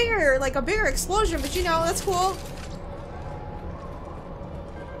it'd be bigger, like a bigger explosion, but you know, that's cool.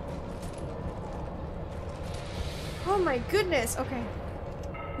 Oh my goodness, okay.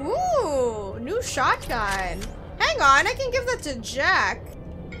 Ooh, new shotgun. Hang on, I can give that to Jack.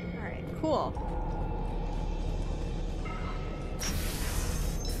 Alright, cool.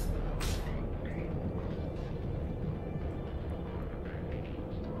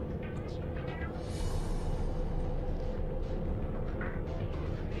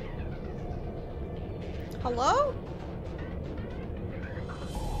 Hello?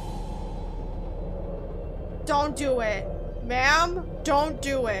 Don't do it. Ma'am, don't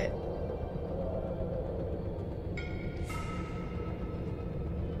do it.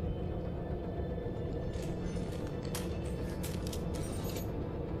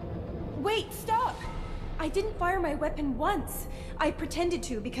 Wait, stop! I didn't fire my weapon once. I pretended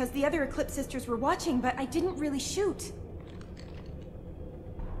to because the other Eclipse sisters were watching, but I didn't really shoot.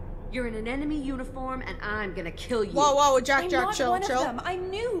 You're in an enemy uniform, and I'm gonna kill you. Whoa, Jack, I'm chill. not one of them. I'm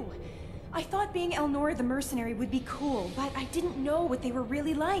new. I thought being Elnora the mercenary would be cool, but I didn't know what they were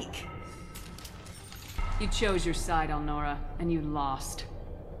really like. You chose your side, Elnora, and you lost.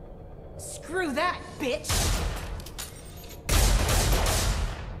 Screw that, bitch!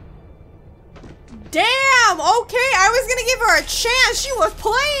 Damn! Okay, I was gonna give her a chance. She was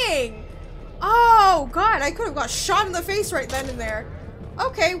playing. Oh god, I could have got shot in the face right then and there.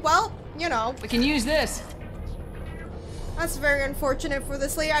 Okay, well, you know. We can use this. That's very unfortunate for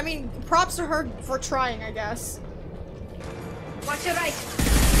this lady. I mean, props to her for trying, I guess. Watch your right.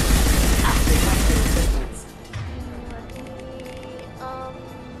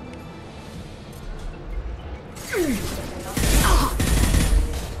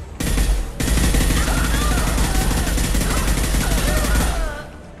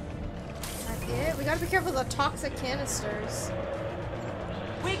 Okay, we gotta be careful of the toxic canisters.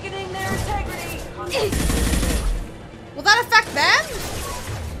 Weakening their integrity. Will that affect them?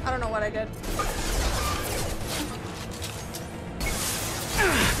 I don't know what I did.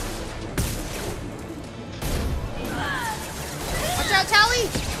 Watch out, Tally!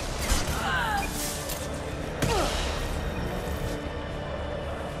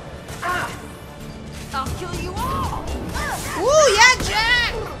 I'll kill you all. Ooh, yeah,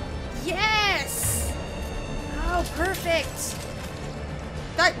 Jack! Yes! Oh, perfect.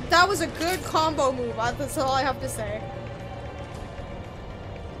 That was a good combo move. That's all I have to say.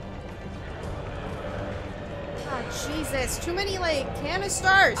 Oh, Jesus. Too many, like,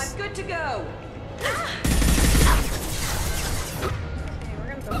 canisters. I'm good to go. Okay, we're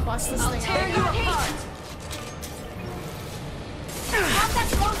to bust this thing tear you apart. Drop that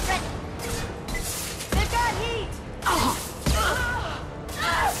close threat. They've got heat.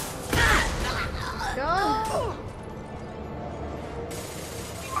 Go.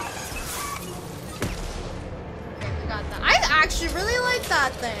 Okay, we got that. I actually really like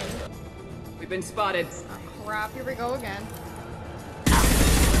that thing. We've been spotted. Oh, crap, here we go again.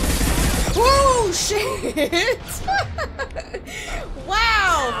 Whoa, shit!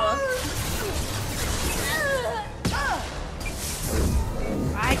 Wow!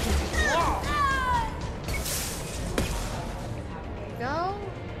 I can walk. There you go.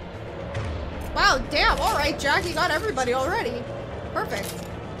 Wow, damn, alright, Jack, you got everybody already. Perfect.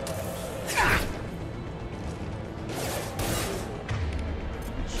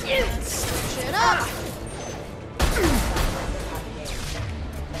 Shit up!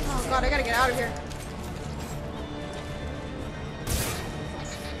 Oh god, I gotta get out of here.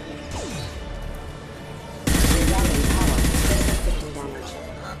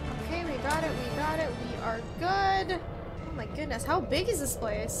 Okay, we got it, we are good. Oh my goodness, how big is this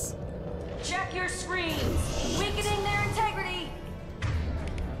place? Check your screens. Weakening their integrity.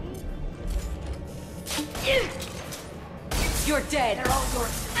 You're dead. They're all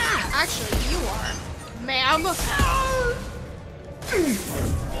yours. Actually, you are. Ma'am. Oh!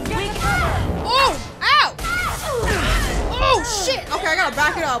 Ow! Oh, shit! Okay, I gotta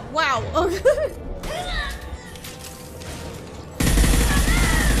back it up. Wow.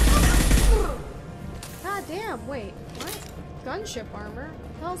 God damn, wait. What? Gunship armor?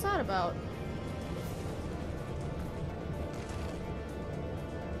 What the hell's that about?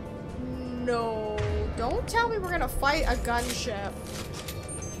 No. Don't tell me we're gonna fight a gunship.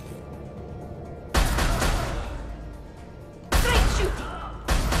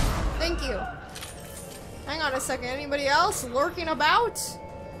 Thank you. Hang on a second. Anybody else lurking about?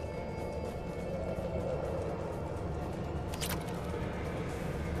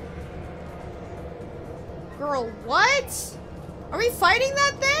 Girl, what? Are we fighting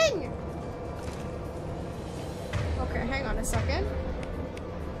that thing? Okay, hang on a second.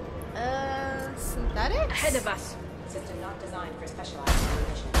 Synthetics? Ahead of us. System not designed for specialized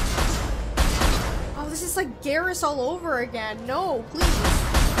ammunition. Oh, this is like Garrus all over again. No, please.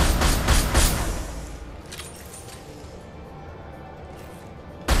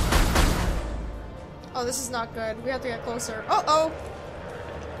 Oh, this is not good. We have to get closer. Uh-oh!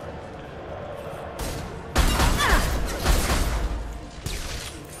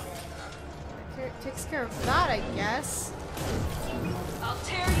 Takes care of that, I guess. I'll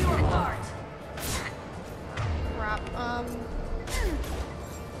tear you apart. Crap,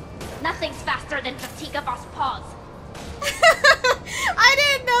 Nothing's faster than Fatiga Boss Paws. I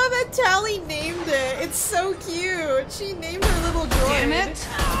didn't know that Tally named it. It's so cute. She named her little droid. Damn it!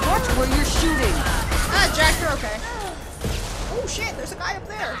 Watch where you're shooting. Ah, Jack, you're okay. Oh shit, there's a guy up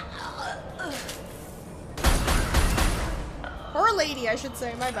there. Or a lady, I should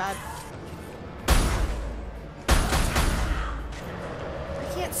say. My bad. I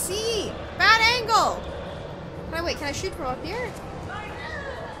can't see. Bad angle. Can I shoot from up here?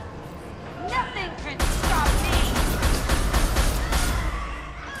 Nothing can stop me.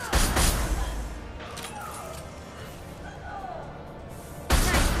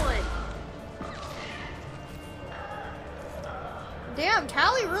 Nice one. Damn,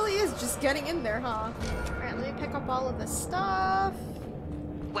 Callie really is just getting in there, huh? Alright, let me pick up all of this stuff.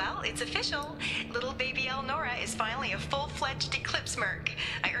 Well, it's official. Little baby Elnora is finally a full-fledged Eclipse merc.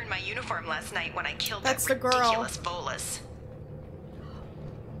 I earned my uniform last night when I killed that ridiculous bolus.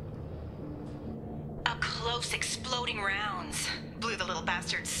 Up close, exploding rounds blew the little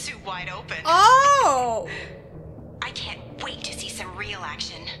bastard's suit wide open. Oh! I can't wait to see some real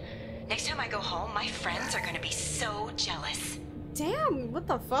action. Next time I go home, my friends are gonna be so jealous. Damn, what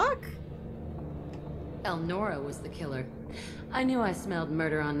the fuck? Elnora was the killer. I knew I smelled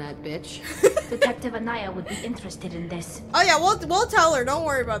murder on that bitch. Detective Anaya would be interested in this. Oh yeah, we'll tell her. Don't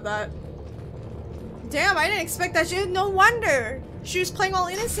worry about that. Damn, I didn't expect that. No wonder. She was playing all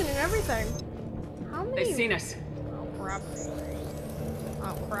innocent and everything. How many? They've seen us. Oh crap.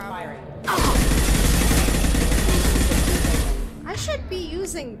 Oh crap. I should be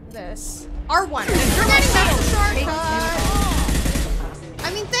using this. R1. You're getting that shortcut.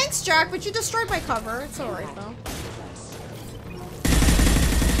 I mean, thanks, Jack, but you destroyed my cover. It's alright, though.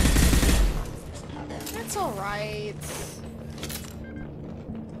 It's alright.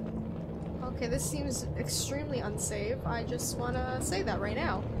 Okay, this seems extremely unsafe. I just want to say that right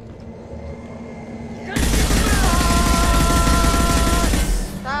now.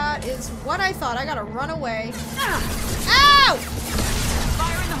 That is what I thought. I gotta run away. Ow!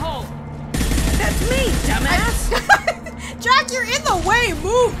 dumbass! Jack, you're in the way!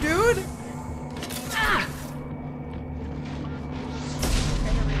 Move, dude! Ah.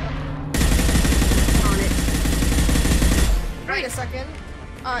 Wait a second.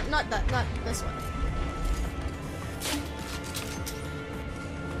 Not this one.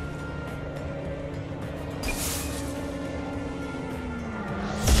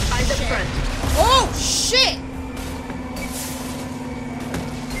 Eyes up front. Oh, shit!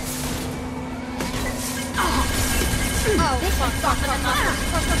 Oh, fuck.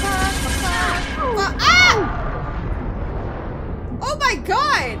 Ah! Oh my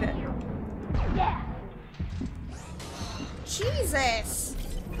god! Yeah. Jesus!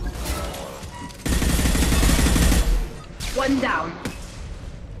 One down.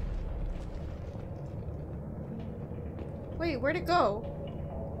 Wait, where'd it go?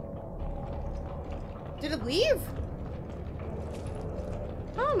 Did it leave?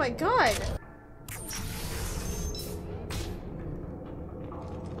 Oh my god.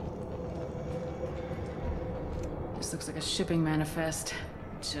 This looks like a shipping manifest.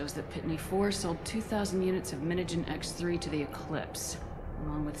 It shows that Pitney 4 sold 2,000 units of Minigen X3 to the Eclipse,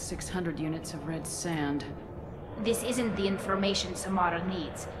 along with 600 units of red sand. This isn't the information Samara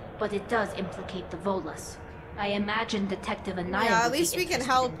needs, but it does implicate the Volas. I imagine Detective Anaya. Yeah, at least we can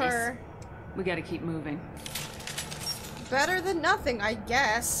help her. We gotta keep moving. Better than nothing, I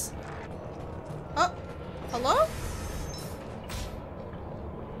guess. Oh, hello?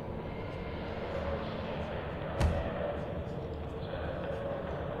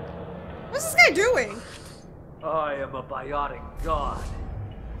 What's this guy doing? I am a biotic god.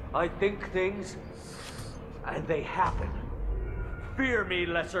 I think things, and they happen. Fear me,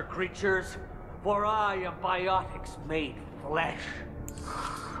 lesser creatures, for I am biotics made flesh.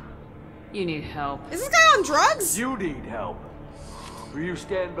 You need help. Is this guy on drugs? You need help. For you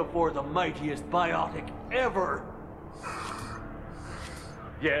stand before the mightiest biotic ever.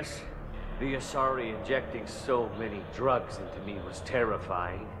 Yes, the Asari injecting so many drugs into me was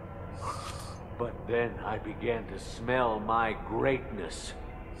terrifying. But then I began to smell my greatness.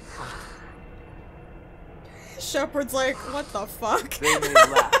 Shepard's like, what the fuck? They may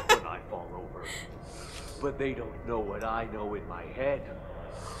laugh when I fall over, but they don't know what I know in my head.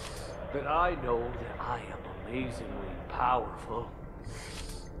 That I know that I am amazingly powerful.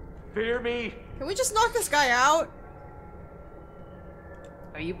 Fear me? Can we just knock this guy out?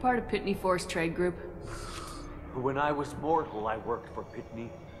 Are you part of Pitney 4's trade group? When I was mortal, I worked for Pitney.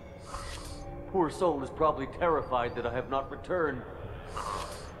 Poor soul is probably terrified that I have not returned.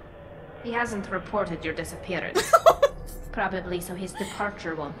 He hasn't reported your disappearance. Probably so his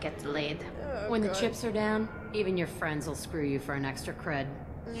departure won't get delayed. When the chips are down, even your friends will screw you for an extra cred.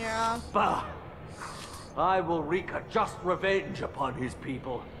 Yeah. Bah! I will wreak a just revenge upon his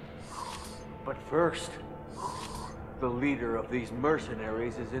people. But first, the leader of these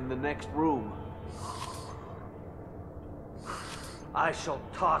mercenaries is in the next room. I shall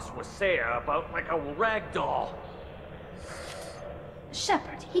toss Wasea about like a rag doll.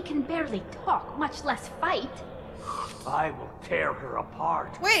 Shepard, he can barely talk, much less fight. I will tear her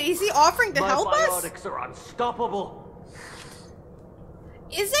apart. Wait, is he offering to help us? My biotics are unstoppable.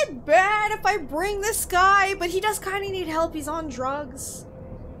 Is it bad if I bring this guy? But he does kind of need help. He's on drugs.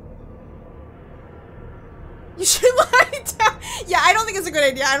 You should lie down. Yeah, I don't think it's a good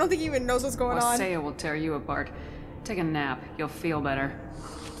idea. I don't think he even knows what's going on. Wasea will tear you apart. Take a nap. You'll feel better.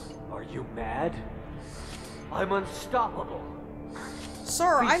 Are you mad? I'm unstoppable.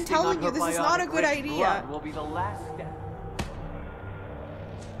 Sir, I'm telling you, this is not a good idea. Will be the last step.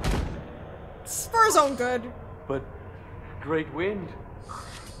 It's for his own good. But Great Wind,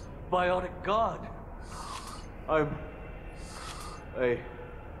 biotic god.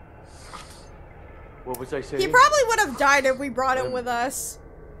 What was I saying? He probably would have died if we brought him with us.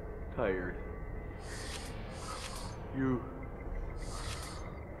 Tired. You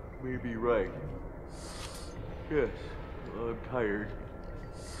may be right. Yes, I'm tired.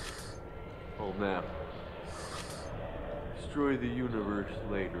 I'll nap. Destroy the universe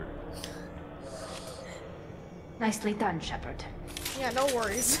later. Nicely done, Shepard. Yeah, no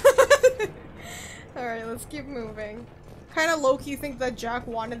worries. Alright, let's keep moving. Kind of low-key think that Jack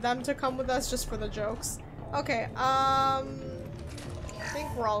wanted them to come with us just for the jokes. Okay, I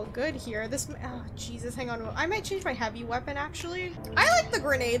think we're all good here. This, oh, Jesus, hang on. I might change my heavy weapon, actually. I like the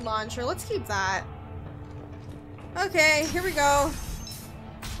grenade launcher. Let's keep that. Okay, here we go.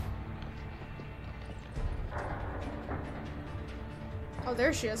 Oh,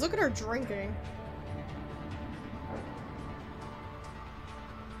 there she is. Look at her drinking.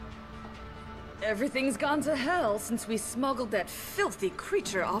 Everything's gone to hell since we smuggled that filthy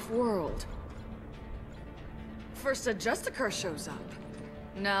creature off-world. First a Justicar shows up.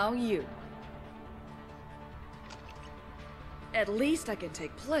 Now you. At least I can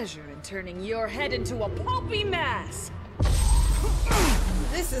take pleasure in turning your head into a pulpy mass.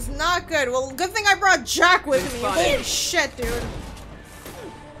 This is not good. Well, good thing I brought Jack with me. Holy shit, dude.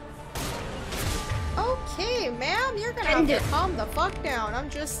 Okay, ma'am, you're gonna have to calm the fuck down. I'm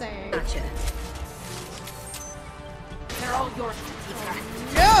just saying. Gotcha. They're all yours.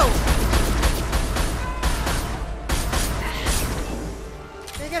 No!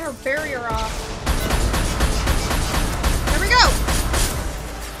 They get her barrier off. There we go!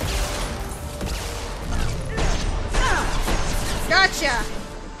 Gotcha!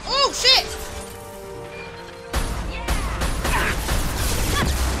 Oh, shit!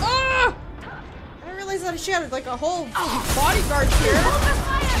 Oh! I didn't realize that she had like a whole bodyguard here.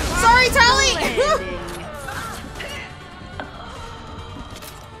 Sorry, Tally!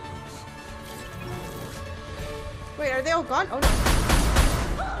 Wait, are they all gone? Oh no.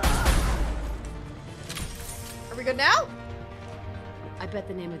 Are we good now? I bet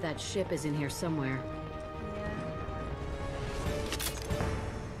the name of that ship is in here somewhere.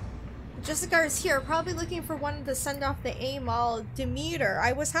 Justicar is here, probably looking for one to send off the AMOL Demeter.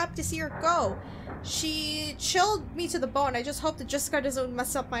 I was happy to see her go. She chilled me to the bone. I just hope that Justicar doesn't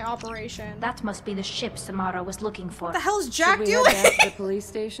mess up my operation. That must be the ship Samara was looking for. What the hell is Jack doing? Should we head back to the police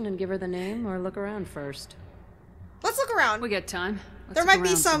station and give her the name, or look around first? Let's look around. We got time. There might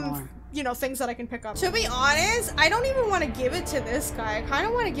be some, you know, things that I can pick up. To be honest, I don't even want to give it to this guy. I kind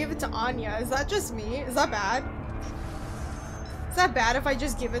of want to give it to Anya. Is that just me? Is that bad? Is that bad if I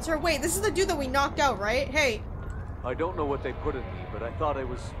just give it to her? Wait, this is the dude that we knocked out, right? Hey. I don't know what they put in me, but I thought I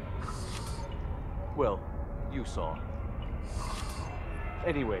was... Well, you saw.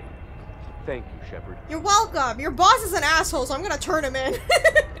 Anyway, thank you, Shepard. You're welcome. Your boss is an asshole, so I'm gonna turn him in.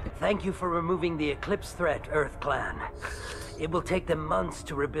 Thank you for removing the Eclipse threat, Earth Clan. It will take them months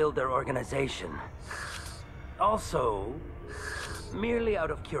to rebuild their organization. Also, merely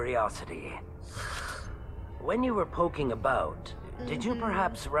out of curiosity, when you were poking about, did you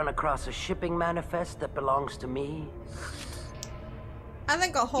perhaps run across a shipping manifest that belongs to me? I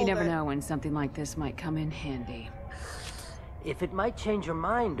think I'll hold it. You never know when something like this might come in handy. If it might change your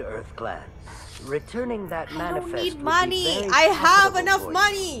mind, Earth Clan, returning that manifest I don't need would money. be very I have profitable enough for you.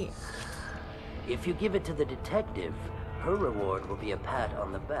 money. If you give it to the detective, her reward will be a pat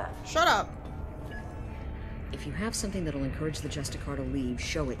on the back. Shut up. If you have something that'll encourage the Justicar to leave,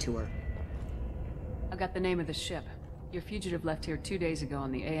 show it to her. I got the name of the ship. Your fugitive left here 2 days ago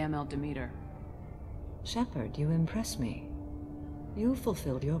on the AML Demeter. Shepard, you impress me. You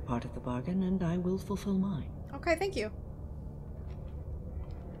fulfilled your part of the bargain, and I will fulfill mine. Okay, thank you.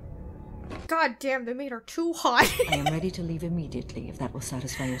 God damn, they made her too hot. I am ready to leave immediately, if that will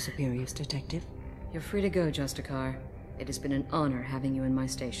satisfy your superiors, Detective. You're free to go, Justicar. It has been an honor having you in my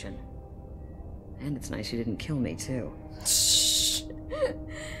station. And it's nice you didn't kill me, too.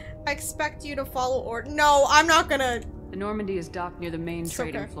 I expect you to follow order. No, I'm not gonna. The Normandy is docked near the main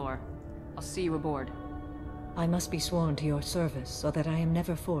trading floor. I'll see you aboard. I must be sworn to your service, so that I am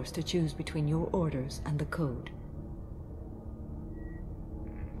never forced to choose between your orders and the Code.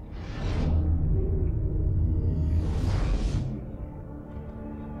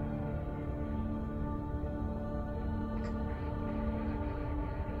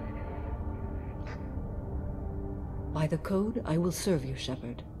 By the Code, I will serve you,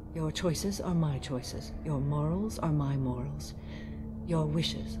 Shepard. Your choices are my choices. Your morals are my morals. Your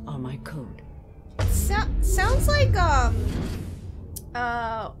wishes are my code. Sounds like,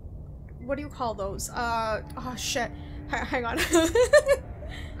 what do you call those? Oh shit. Hang on.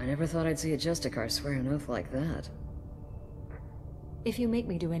 I never thought I'd see a Justicar swear an oath like that. If you make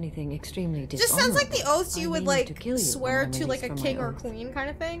me do anything extremely dishonorable, just sounds like the oaths you would, like, to swear to, like, a king or queen kind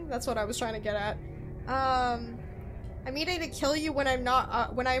of thing. That's what I was trying to get at. I'm eating to kill you when I'm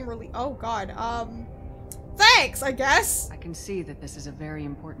not, when I'm really- oh god, thanks, I guess! I can see that this is a very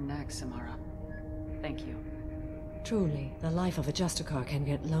important act, Samara. Thank you. Truly, the life of a Justicar can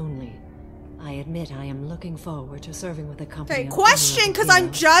get lonely. I admit I am looking forward to serving with a company. Okay, question, because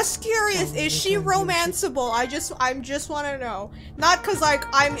I'm just curious, is she romanceable? I just want to know. Not because, like,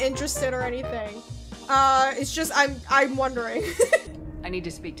 I'm interested or anything. It's just, I'm wondering. I need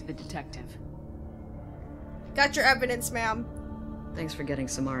to speak to the detective. Got your evidence, ma'am. Thanks for getting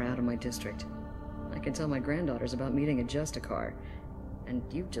Samara out of my district. I can tell my granddaughters about meeting a Justicar. And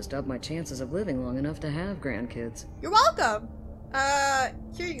you've just upped my chances of living long enough to have grandkids. You're welcome.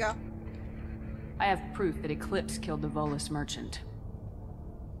 Here you go. I have proof that Eclipse killed the Volus merchant.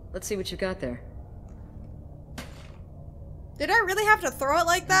 Let's see what you got there. Did I really have to throw it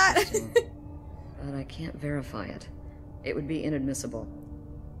like that? but I can't verify it. It would be inadmissible.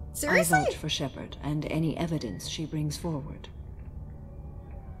 Seriously? I vote for Shepard and any evidence she brings forward.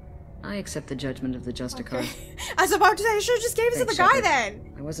 I accept the judgment of the Justicar. Okay. I was about to say, I should have just gave it to the guy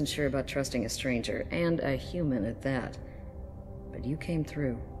then. I wasn't sure about trusting a stranger, and a human at that. But you came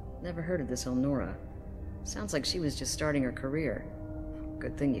through. Never heard of this Elnora. Sounds like she was just starting her career.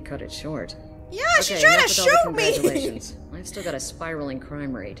 Good thing you cut it short. Yeah, she tried to shoot me! Congratulations. I've still got a spiraling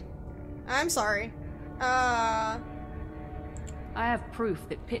crime rate. I'm sorry. I have proof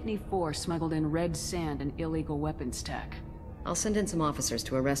that Pitney 4 smuggled in red sand and illegal weapons tech. I'll send in some officers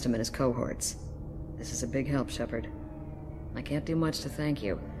to arrest him and his cohorts. This is a big help, Shepard. I can't do much to thank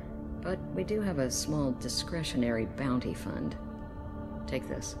you, but we do have a small discretionary bounty fund. Take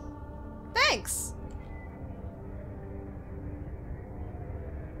this. Thanks!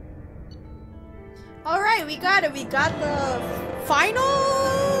 Alright, we got it. We got the final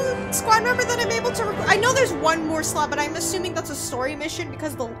squad member that I'm able to recruit. I know there's one more slot, but I'm assuming that's a story mission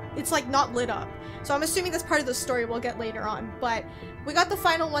because it's like not lit up. So I'm assuming that's part of the story we'll get later on. But we got the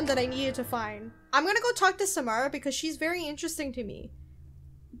final one that I needed to find. I'm gonna go talk to Samara because she's very interesting to me.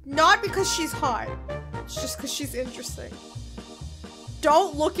 Not because she's hot. It's just because she's interesting.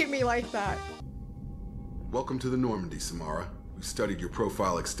 Don't look at me like that. Welcome to the Normandy, Samara. We studied your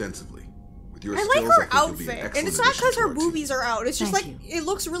profile extensively. With your I skills, like her I think you'll be an outfit, and it's not excellent because her addition to our boobies are out. It's just Thank like, you. it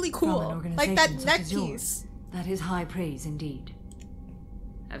looks really From an cool. organization Like that such neck as yours, piece. That is high praise indeed.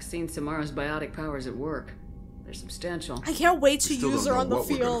 I've seen Samara's biotic powers at work. They're substantial. I can't wait to We still use don't her know on the what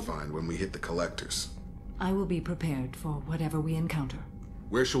we're gonna field. find when we hit the collectors. I will be prepared for whatever we encounter.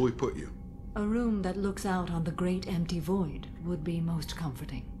 Where shall we put you? A room that looks out on the great empty void would be most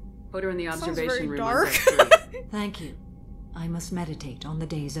comforting. Put her in the Sounds observation very room. dark. Thank you. I must meditate on the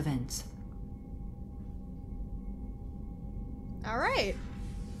day's events. Alright.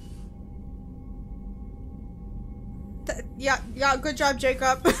 Yeah, good job,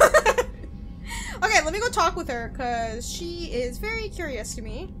 Jacob. Okay, let me go talk with her, because she is very curious to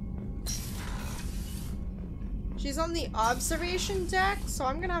me. She's on the observation deck, so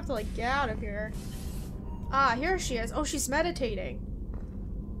I'm gonna have to, like, get out of here. Ah, here she is. Oh, she's meditating.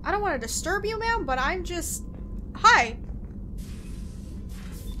 I don't want to disturb you, ma'am, but I'm just... Hi!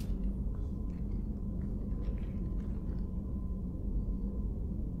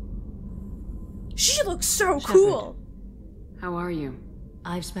 She looks so Shepard. cool! How are you?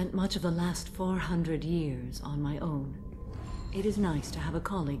 I've spent much of the last 400 years on my own. It is nice to have a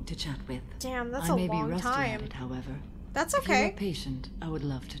colleague to chat with. Damn, that's I a may long be rusty time. at it, however. That's If you okay. are patient, I would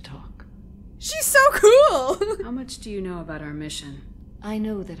love to talk. She's so cool! How much do you know about our mission? I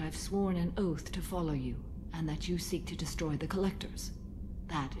know that I've sworn an oath to follow you, and that you seek to destroy the Collectors.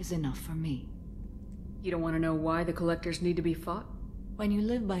 That is enough for me. You don't want to know why the Collectors need to be fought? When you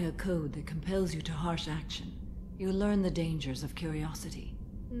live by a code that compels you to harsh action, you learn the dangers of curiosity.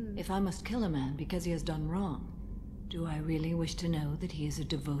 If I must kill a man because he has done wrong, do I really wish to know that he is a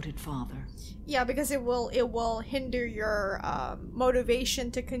devoted father? Yeah, because it will hinder your motivation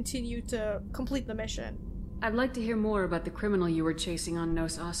to continue to complete the mission. I'd like to hear more about the criminal you were chasing on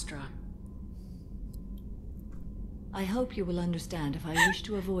Nos Astra. I hope you will understand if I wish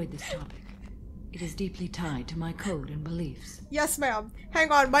to avoid this topic. It is deeply tied to my code and beliefs. Yes, ma'am. Hang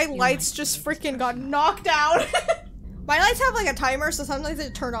on, my lights just freaking got knocked out. My lights have like a timer, so sometimes they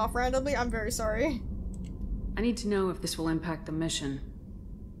turn off randomly. I'm very sorry. I need to know if this will impact the mission.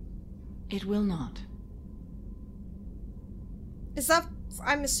 It will not. Is that...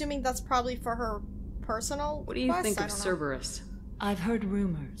 I'm assuming that's probably for her personal What do you quest? think I of don't know. Cerberus? I've heard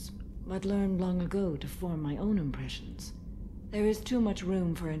rumors, but learned long ago to form my own impressions. There is too much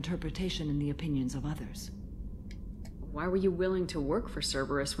room for interpretation in the opinions of others. Why were you willing to work for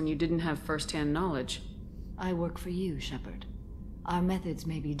Cerberus when you didn't have first-hand knowledge? I work for you, Shepard. Our methods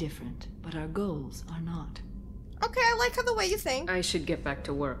may be different, but our goals are not. Okay, I like how the way you think. I should get back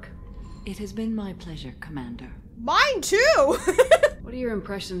to work. It has been my pleasure, Commander. Mine too! What are your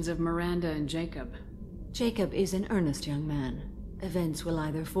impressions of Miranda and Jacob? Jacob is an earnest young man. Events will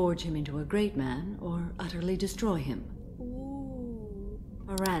either forge him into a great man, or utterly destroy him.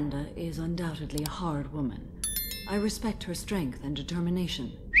 Miranda is undoubtedly a hard woman. I respect her strength and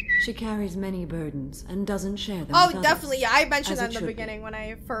determination. She carries many burdens and doesn't share them with others, definitely. Yeah, I mentioned as that it in the should be. beginning when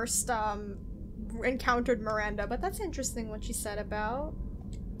I first encountered Miranda, but that's interesting what she said about.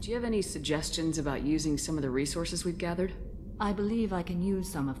 Do you have any suggestions about using some of the resources we've gathered? I believe I can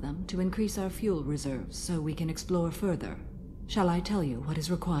use some of them to increase our fuel reserves so we can explore further. Shall I tell you what is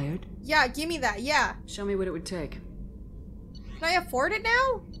required? Yeah, give me that, yeah. Show me what it would take. Can I afford it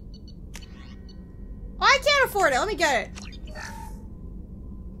now? Oh, I can't afford it. Let me get it.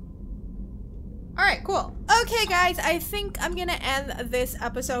 Alright, cool. Okay, guys, I think I'm gonna end this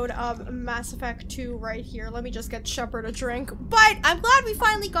episode of Mass Effect 2 right here. Let me just get Shepard a drink. But I'm glad we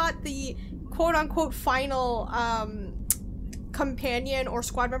finally got the quote-unquote final companion or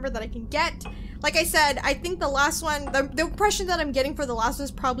squad member that I can get. Like I said, I think the last one, the impression that I'm getting for the last one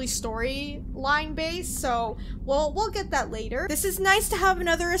is probably storyline based, so we'll get that later. This is nice to have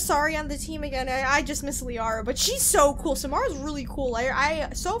another Asari on the team again. I just miss Liara, but she's so cool. Samara's really cool.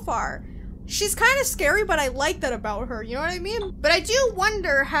 So far, she's kind of scary, but I like that about her, you know what I mean? But I do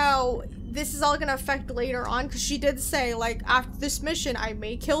wonder how this is all gonna affect later on, because she did say, like, after this mission, I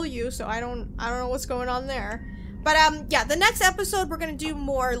may kill you, so I don't know what's going on there. But, yeah, the next episode, we're gonna do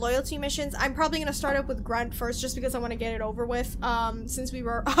more loyalty missions. I'm probably gonna start up with Grunt first, just because I want to get it over with, since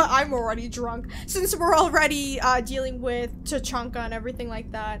I'm already drunk, since we're already, dealing with Tachanka and everything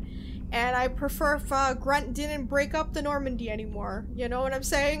like that. And I prefer if Grunt didn't break up the Normandy anymore. You know what I'm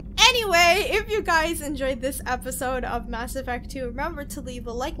saying? Anyway, if you guys enjoyed this episode of Mass Effect 2, remember to leave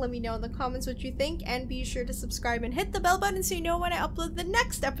a like, let me know in the comments what you think, and be sure to subscribe and hit the bell button so you know when I upload the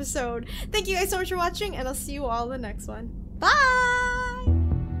next episode. Thank you guys so much for watching, and I'll see you all in the next one. Bye!